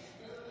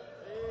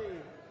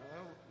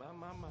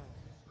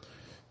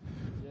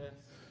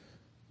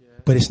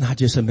 But it's not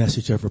just a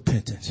message of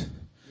repentance.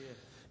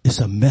 It's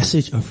a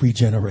message of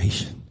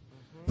regeneration.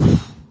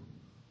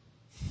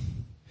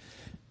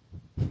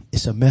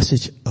 It's a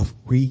message of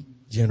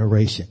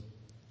regeneration.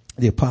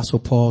 The Apostle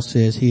Paul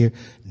says here,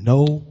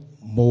 no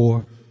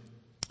more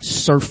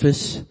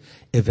surface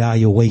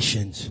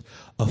evaluations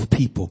of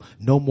people.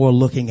 No more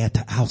looking at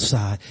the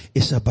outside.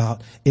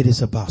 It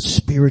is about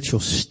spiritual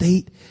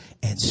state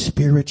and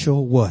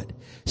spiritual what?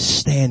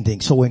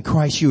 Standing. So in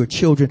Christ you are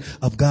children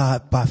of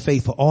God by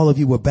faith. For all of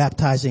you were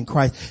baptized in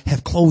Christ,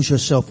 have clothed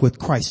yourself with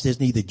Christ. There's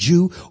neither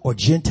Jew or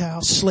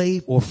Gentile,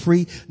 slave or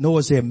free, nor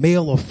is there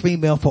male or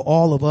female, for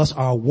all of us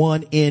are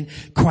one in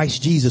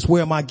Christ Jesus.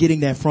 Where am I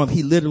getting that from?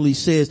 He literally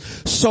says,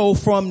 so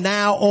from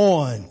now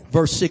on,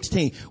 verse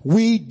 16,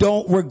 we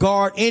don't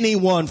regard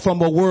anyone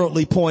from a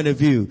worldly point of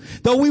view.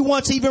 Though we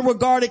once even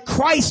regarded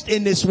Christ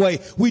in this way,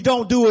 we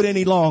don't do it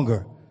any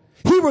longer.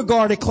 He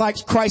regarded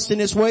Christ in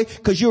this way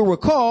because you'll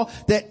recall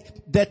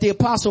that the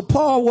Apostle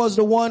Paul was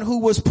the one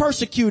who was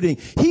persecuting.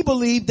 He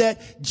believed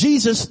that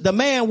Jesus, the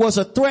man, was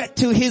a threat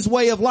to his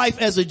way of life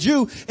as a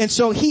Jew, and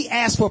so he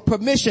asked for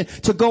permission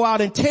to go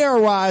out and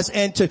terrorize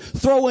and to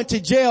throw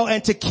into jail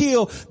and to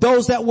kill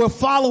those that were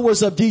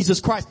followers of Jesus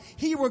Christ.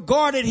 He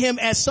regarded him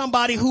as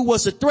somebody who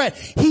was a threat.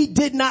 He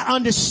did not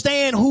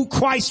understand who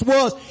Christ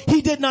was.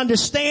 He didn't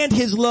understand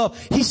his love.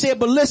 He said,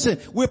 but listen,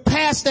 we're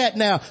past that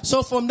now.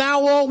 So from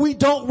now on, we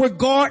don't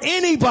regard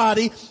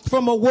anybody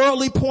from a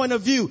worldly point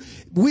of view.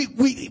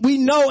 We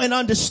know and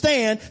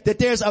understand that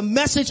there's a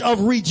message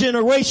of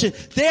regeneration.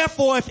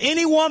 Therefore, if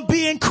anyone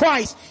be in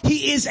Christ,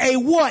 he is a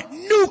what?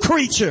 New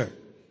creature.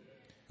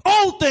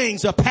 Old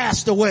things are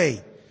passed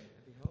away.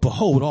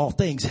 Behold, all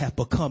things have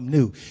become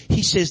new.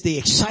 He says the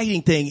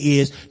exciting thing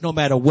is no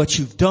matter what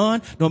you've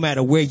done, no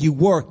matter where you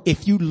work,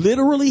 if you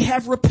literally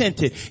have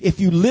repented,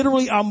 if you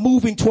literally are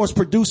moving towards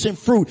producing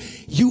fruit,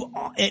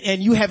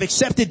 you have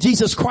accepted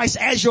Jesus Christ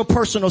as your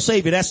personal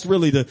savior. That's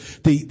really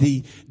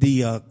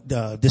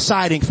the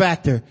deciding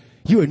factor.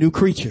 You're a new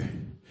creature.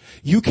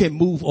 You can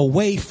move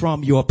away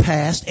from your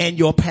past and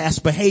your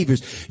past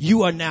behaviors.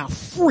 You are now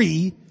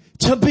free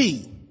to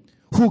be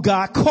who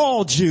God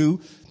called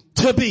you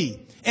to be.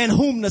 And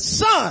whom the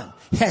Son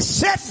has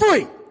set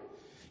free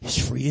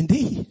is free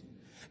indeed.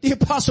 The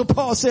Apostle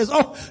Paul says,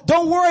 oh,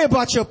 don't worry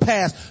about your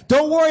past.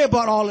 Don't worry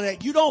about all of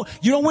that.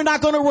 We're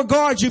not going to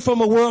regard you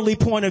from a worldly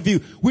point of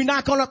view. We're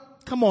not going to,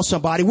 come on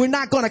somebody, we're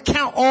not going to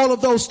count all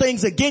of those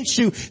things against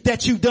you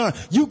that you've done.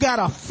 You got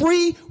a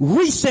free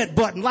reset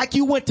button, like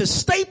you went to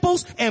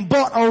Staples and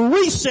bought a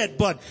reset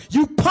button.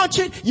 You punch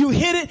it, you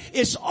hit it,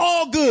 it's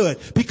all good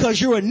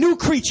because you're a new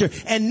creature.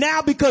 And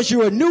now because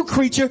you're a new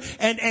creature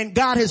and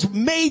God has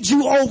made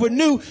you over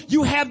new,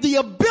 you have the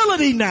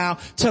ability now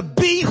to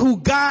be who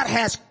God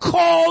has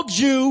called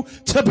you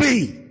to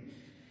be.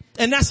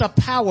 And that's a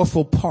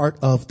powerful part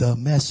of the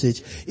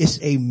message. It's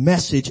a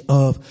message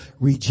of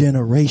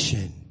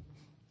regeneration.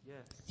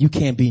 You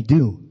can be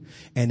new.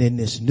 And in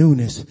this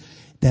newness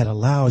that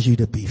allows you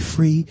to be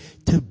free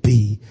to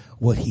be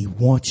what he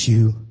wants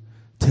you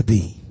to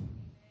be.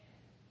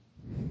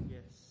 Yes.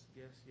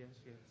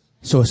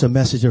 So it's a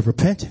message of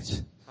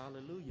repentance.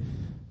 Hallelujah.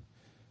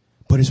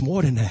 But it's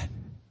more than that.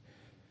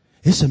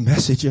 It's a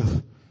message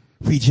of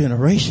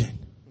regeneration.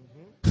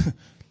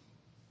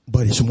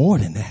 But it's more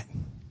than that.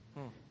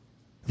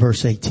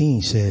 Verse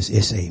 18 says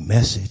it's a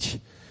message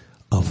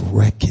of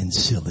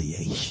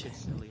reconciliation.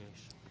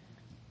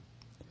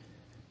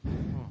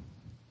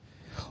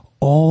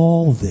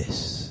 All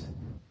this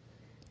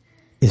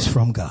is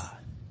from God,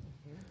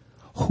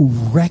 who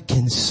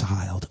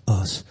reconciled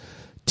us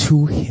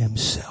to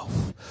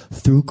himself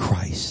through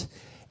Christ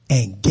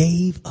and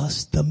gave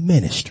us the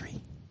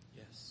ministry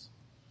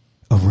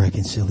of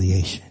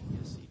reconciliation.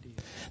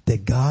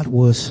 That God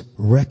was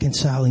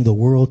reconciling the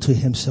world to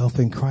himself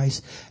in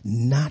Christ,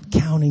 not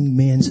counting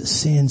men's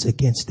sins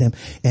against them,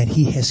 and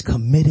he has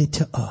committed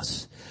to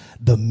us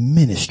the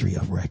ministry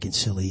of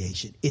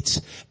reconciliation.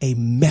 It's a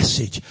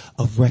message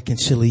of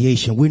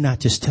reconciliation. We're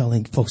not just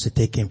telling folks that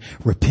they can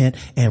repent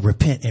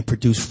and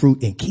produce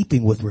fruit in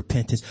keeping with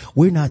repentance.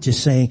 We're not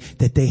just saying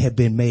that they have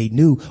been made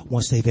new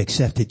once they've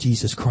accepted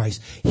Jesus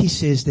Christ. He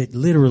says that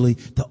literally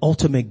the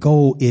ultimate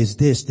goal is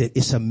this, that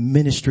it's a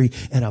ministry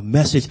and a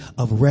message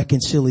of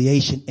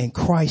reconciliation. And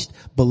Christ,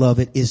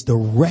 beloved, is the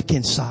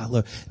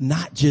reconciler,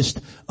 not just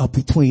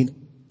between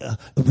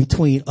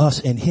us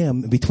and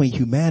him, between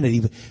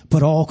humanity,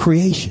 but all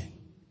creation.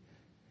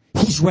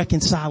 He's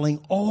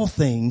reconciling all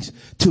things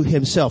to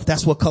himself.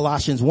 That's what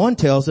Colossians 1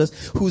 tells us,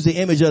 who's the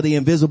image of the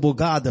invisible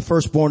God, the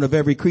firstborn of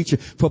every creature.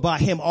 For by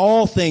him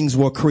all things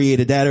were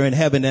created that are in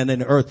heaven and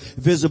in earth,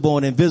 visible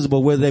and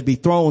invisible, whether they be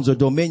thrones or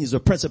dominions or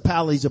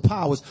principalities or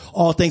powers.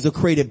 All things are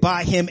created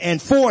by him and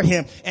for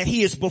him. And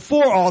he is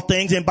before all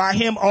things, and by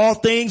him all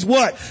things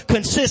what?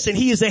 Consist. And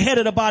he is the head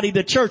of the body,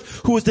 the church,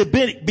 who is the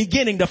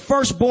beginning, the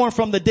firstborn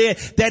from the dead,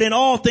 that in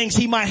all things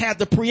he might have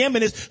the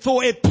preeminence.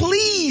 For it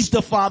pleased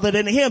the Father that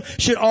in him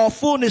should all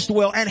fullness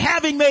dwell, and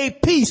having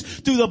made peace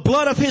through the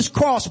blood of his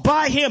cross,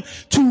 by him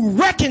to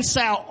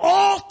reconcile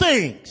all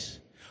things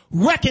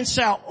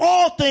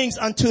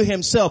unto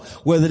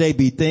himself, whether they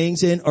be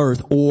things in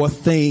earth or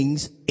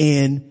things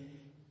in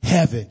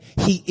heaven.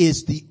 He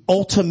is the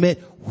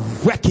ultimate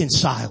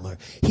reconciler.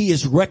 He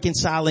is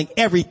reconciling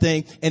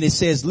everything, and it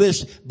says,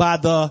 "Lift by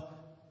the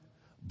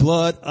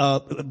blood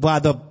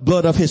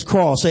of his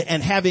cross,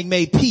 and having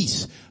made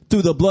peace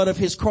through the blood of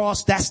his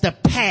cross." That's the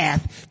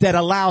path that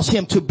allows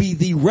him to be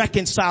the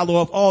reconciler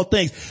of all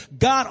things.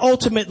 God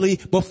ultimately,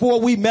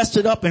 before we messed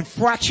it up and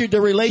fractured the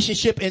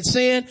relationship in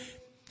sin,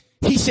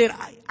 he said,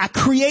 I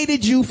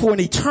created you for an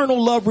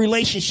eternal love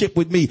relationship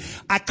with me.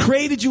 I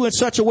created you in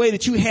such a way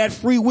that you had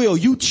free will.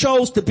 You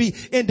chose to be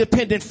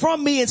independent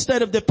from me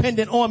instead of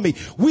dependent on me.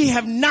 We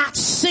have not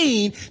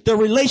seen the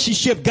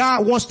relationship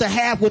God wants to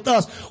have with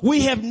us.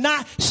 We have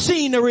not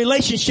seen the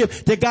relationship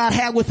that God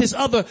had with his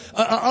other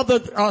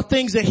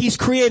things that he's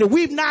created.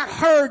 We've not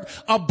heard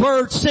a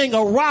bird sing,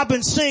 a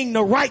robin sing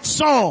the right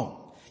song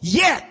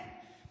yet.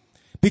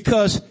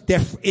 Because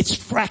it's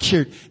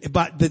fractured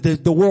by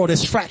the world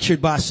is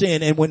fractured by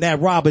sin. And when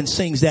that robin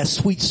sings that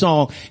sweet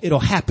song, it'll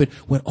happen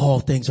when all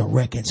things are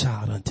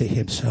reconciled unto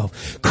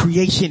himself.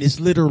 Creation is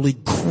literally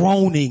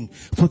groaning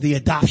for the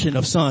adoption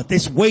of sons.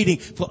 It's waiting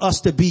for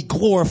us to be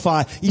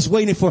glorified. He's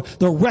waiting for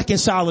the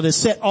reconciler to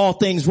set all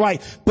things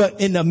right. But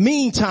in the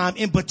meantime,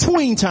 in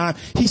between time,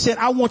 he said,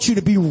 I want you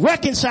to be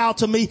reconciled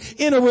to me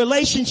in a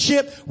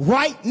relationship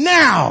right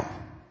now.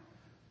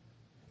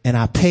 And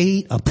I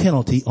paid a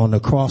penalty on the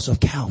cross of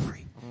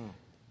Calvary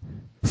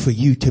for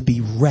you to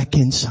be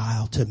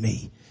reconciled to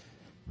me.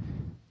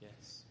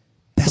 Yes.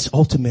 That's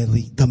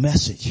ultimately the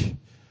message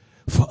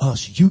for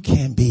us. You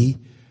can be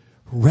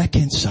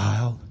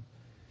reconciled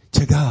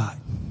to God.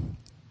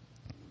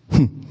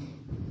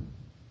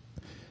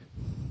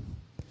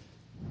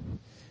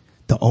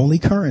 The only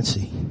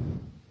currency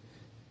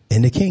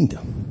in the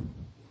kingdom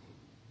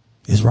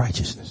is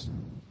righteousness.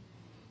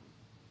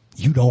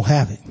 You don't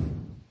have it.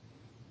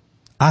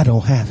 I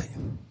don't have it,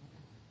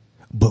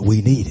 but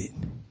we need it.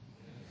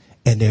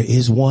 And there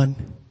is one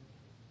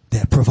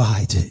that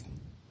provides it.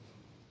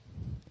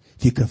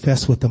 If you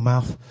confess with the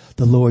mouth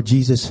the Lord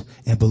Jesus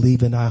and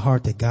believe in thy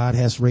heart that God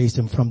has raised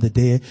him from the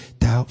dead,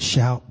 thou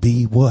shalt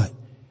be what?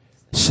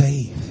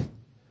 Saved.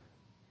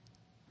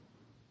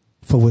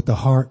 For with the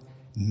heart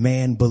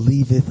man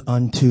believeth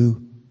unto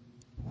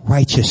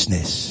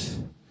righteousness,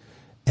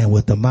 and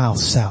with the mouth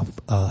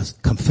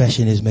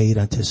confession is made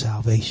unto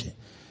salvation.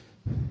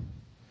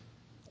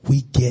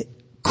 We get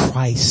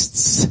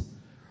Christ's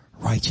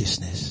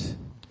righteousness,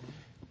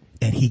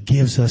 and he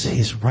gives us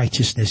his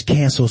righteousness,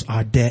 cancels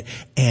our debt,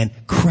 and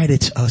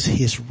credits us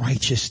his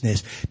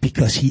righteousness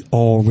because he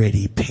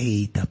already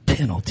paid the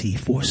penalty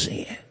for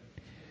sin.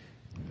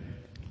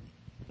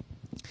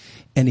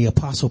 And the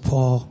Apostle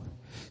Paul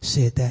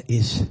said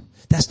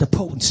that's the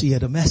potency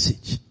of the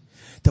message.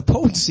 The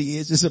potency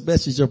is a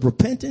message of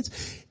repentance.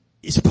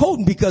 It's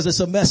potent because it's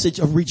a message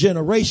of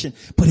regeneration,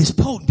 but it's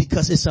potent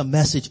because it's a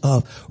message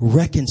of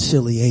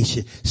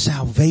reconciliation.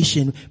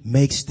 Salvation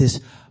makes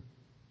this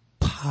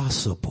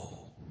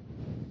possible.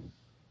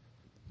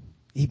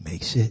 He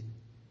makes it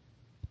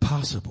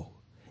possible.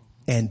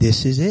 And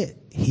this is it.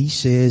 He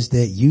says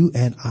that you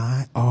and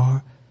I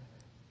are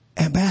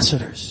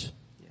ambassadors.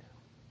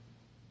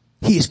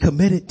 He has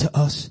committed to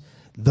us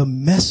the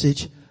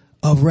message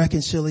of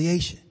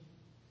reconciliation.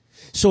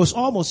 So it's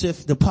almost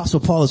if the Apostle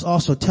Paul is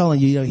also telling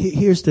you,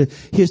 here's the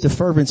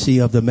fervency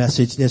of the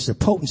message. There's the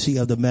potency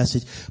of the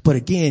message. But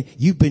again,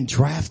 you've been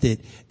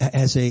drafted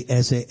as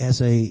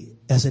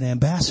an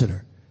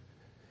ambassador.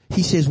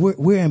 He says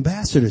we're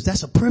ambassadors.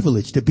 That's a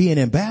privilege to be an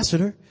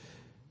ambassador.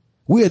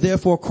 We are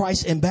therefore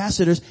Christ's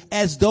ambassadors,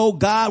 as though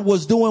God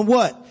was doing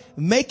what?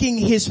 Making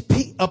his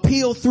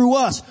appeal through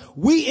us.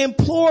 We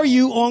implore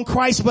you on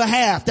Christ's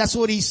behalf. That's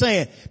what he's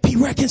saying. Be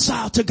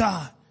reconciled to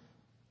God.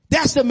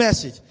 That's the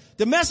message.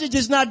 The message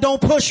is not,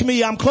 don't push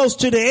me, I'm close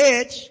to the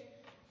edge.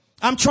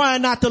 I'm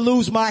trying not to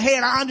lose my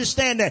head. I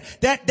understand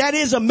that. That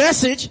is a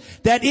message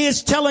that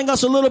is telling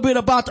us a little bit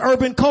about the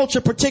urban culture,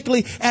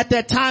 particularly at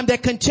that time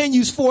that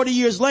continues 40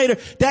 years later.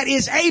 That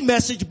is a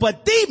message,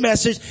 but the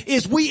message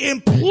is we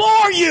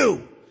implore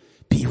you,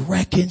 be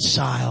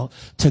reconciled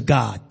to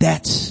God.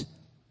 That's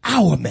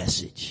our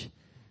message.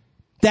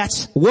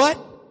 That's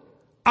what?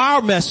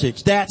 Our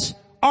message. That's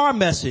our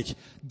message.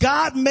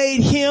 God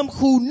made him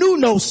who knew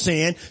no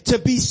sin to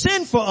be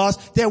sin for us,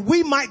 that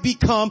we might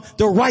become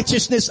the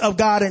righteousness of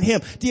God in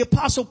him. The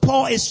apostle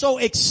Paul is so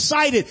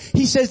excited.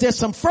 He says there's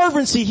some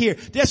fervency here.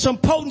 There's some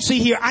potency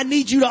here. I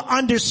need you to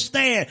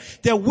understand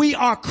that we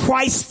are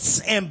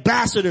Christ's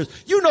ambassadors.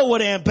 You know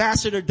what an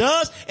ambassador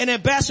does. An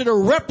ambassador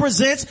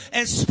represents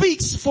and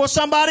speaks for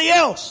somebody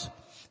else.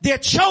 They're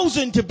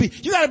chosen to be.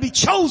 You got to be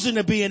chosen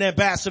to be an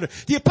ambassador.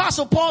 The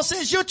apostle Paul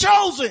says you're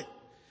chosen.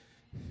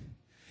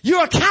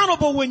 You're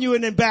accountable when you're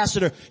an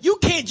ambassador. You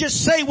can't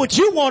just say what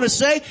you want to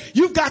say.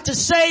 You've got to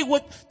say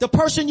what the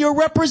person you're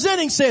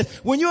representing says.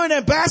 When you're an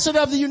ambassador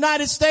of the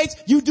United States,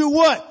 you do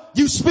what?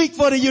 You speak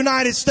for the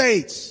United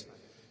States.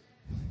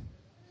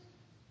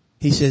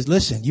 He says,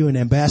 listen, you're an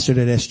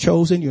ambassador that's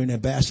chosen. You're an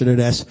ambassador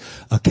that's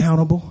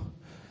accountable.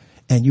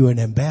 And you're an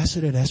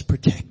ambassador that's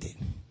protected.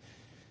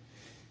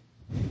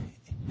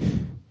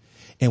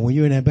 And when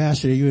you're an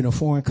ambassador, you're in a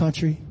foreign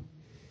country.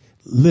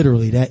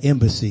 Literally, that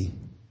embassy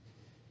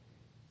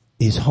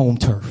is home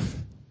turf.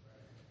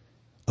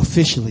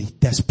 Officially,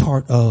 that's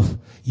part of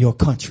your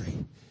country.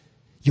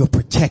 You're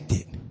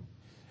protected.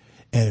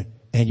 And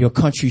your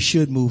country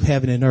should move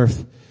heaven and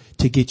earth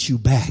to get you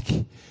back,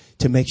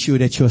 to make sure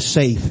that you're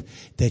safe,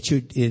 that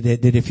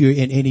if you're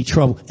in any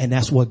trouble. And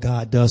that's what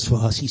God does for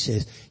us. He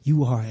says,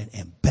 you are an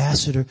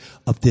ambassador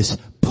of this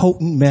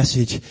potent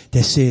message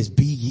that says,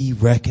 be ye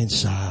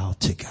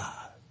reconciled to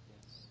God.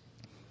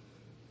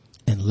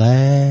 And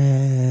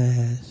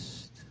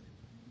last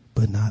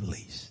but not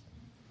least,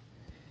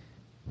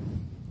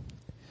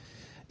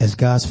 as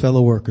God's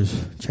fellow workers,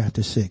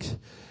 chapter 6,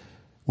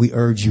 we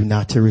urge you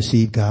not to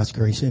receive God's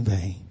grace in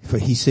vain. For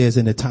he says,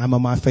 in the time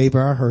of my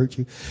favor I heard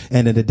you,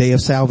 and in the day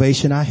of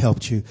salvation I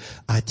helped you.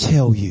 I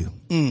tell you,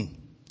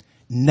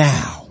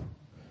 now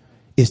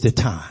is the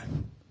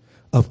time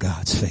of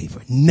God's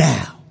favor.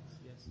 Now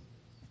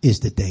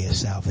is the day of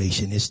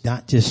salvation. It's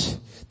not just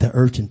the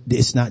urgent,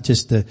 it's not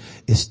just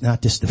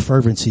the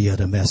fervency of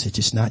the message.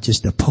 It's not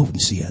just the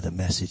potency of the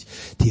message.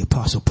 The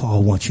apostle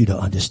Paul wants you to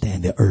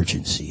understand the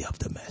urgency of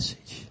the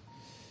message.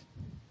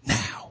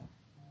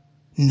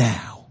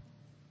 Now.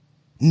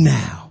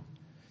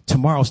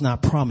 Tomorrow's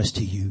not promised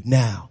to you.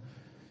 Now.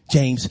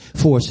 James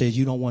 4 says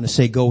you don't want to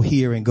say go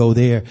here and go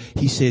there.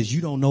 He says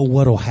you don't know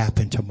what'll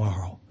happen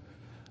tomorrow.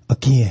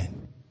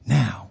 Again,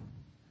 now.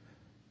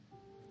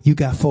 You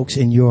got folks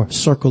in your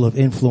circle of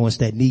influence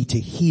that need to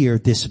hear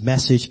this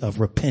message of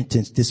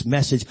repentance, this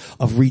message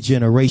of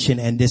regeneration,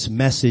 and this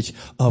message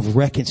of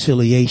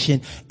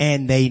reconciliation,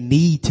 and they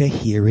need to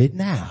hear it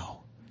now.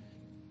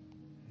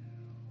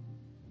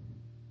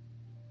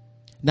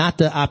 Not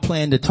that I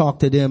plan to talk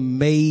to them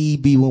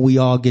maybe when we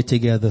all get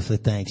together for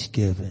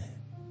Thanksgiving.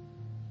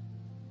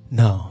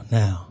 No,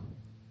 now.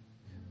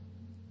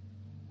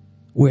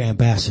 We're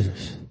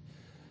ambassadors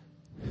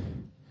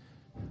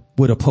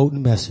with a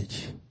potent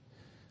message.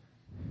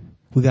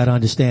 We got to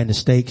understand the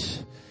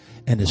stakes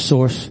and the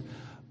source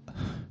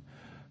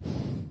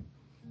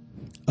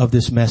of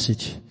this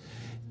message.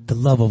 The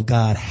love of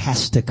God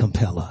has to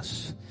compel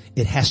us.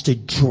 It has to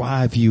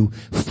drive you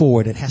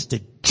forward. It has to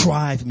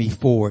drive me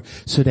forward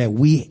so that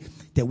we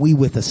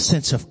with a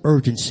sense of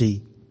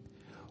urgency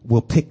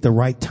will pick the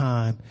right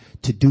time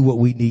to do what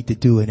we need to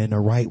do and in the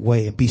right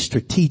way and be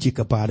strategic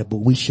about it. But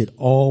we should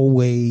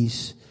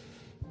always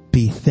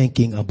be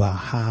thinking about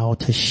how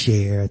to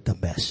share the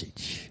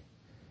message.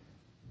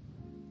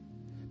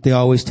 They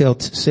always tell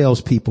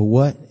salespeople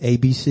what?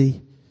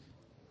 ABC?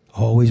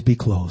 Always be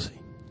closing.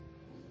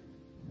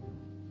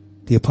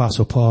 The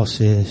apostle Paul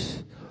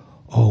says,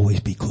 always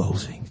be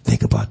closing.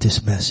 Think about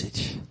this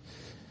message.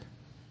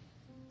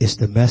 It's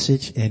the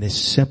message, and it's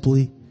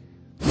simply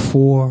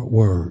 4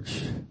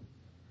 words.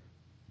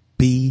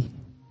 Be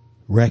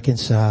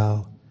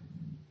reconciled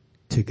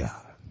to God.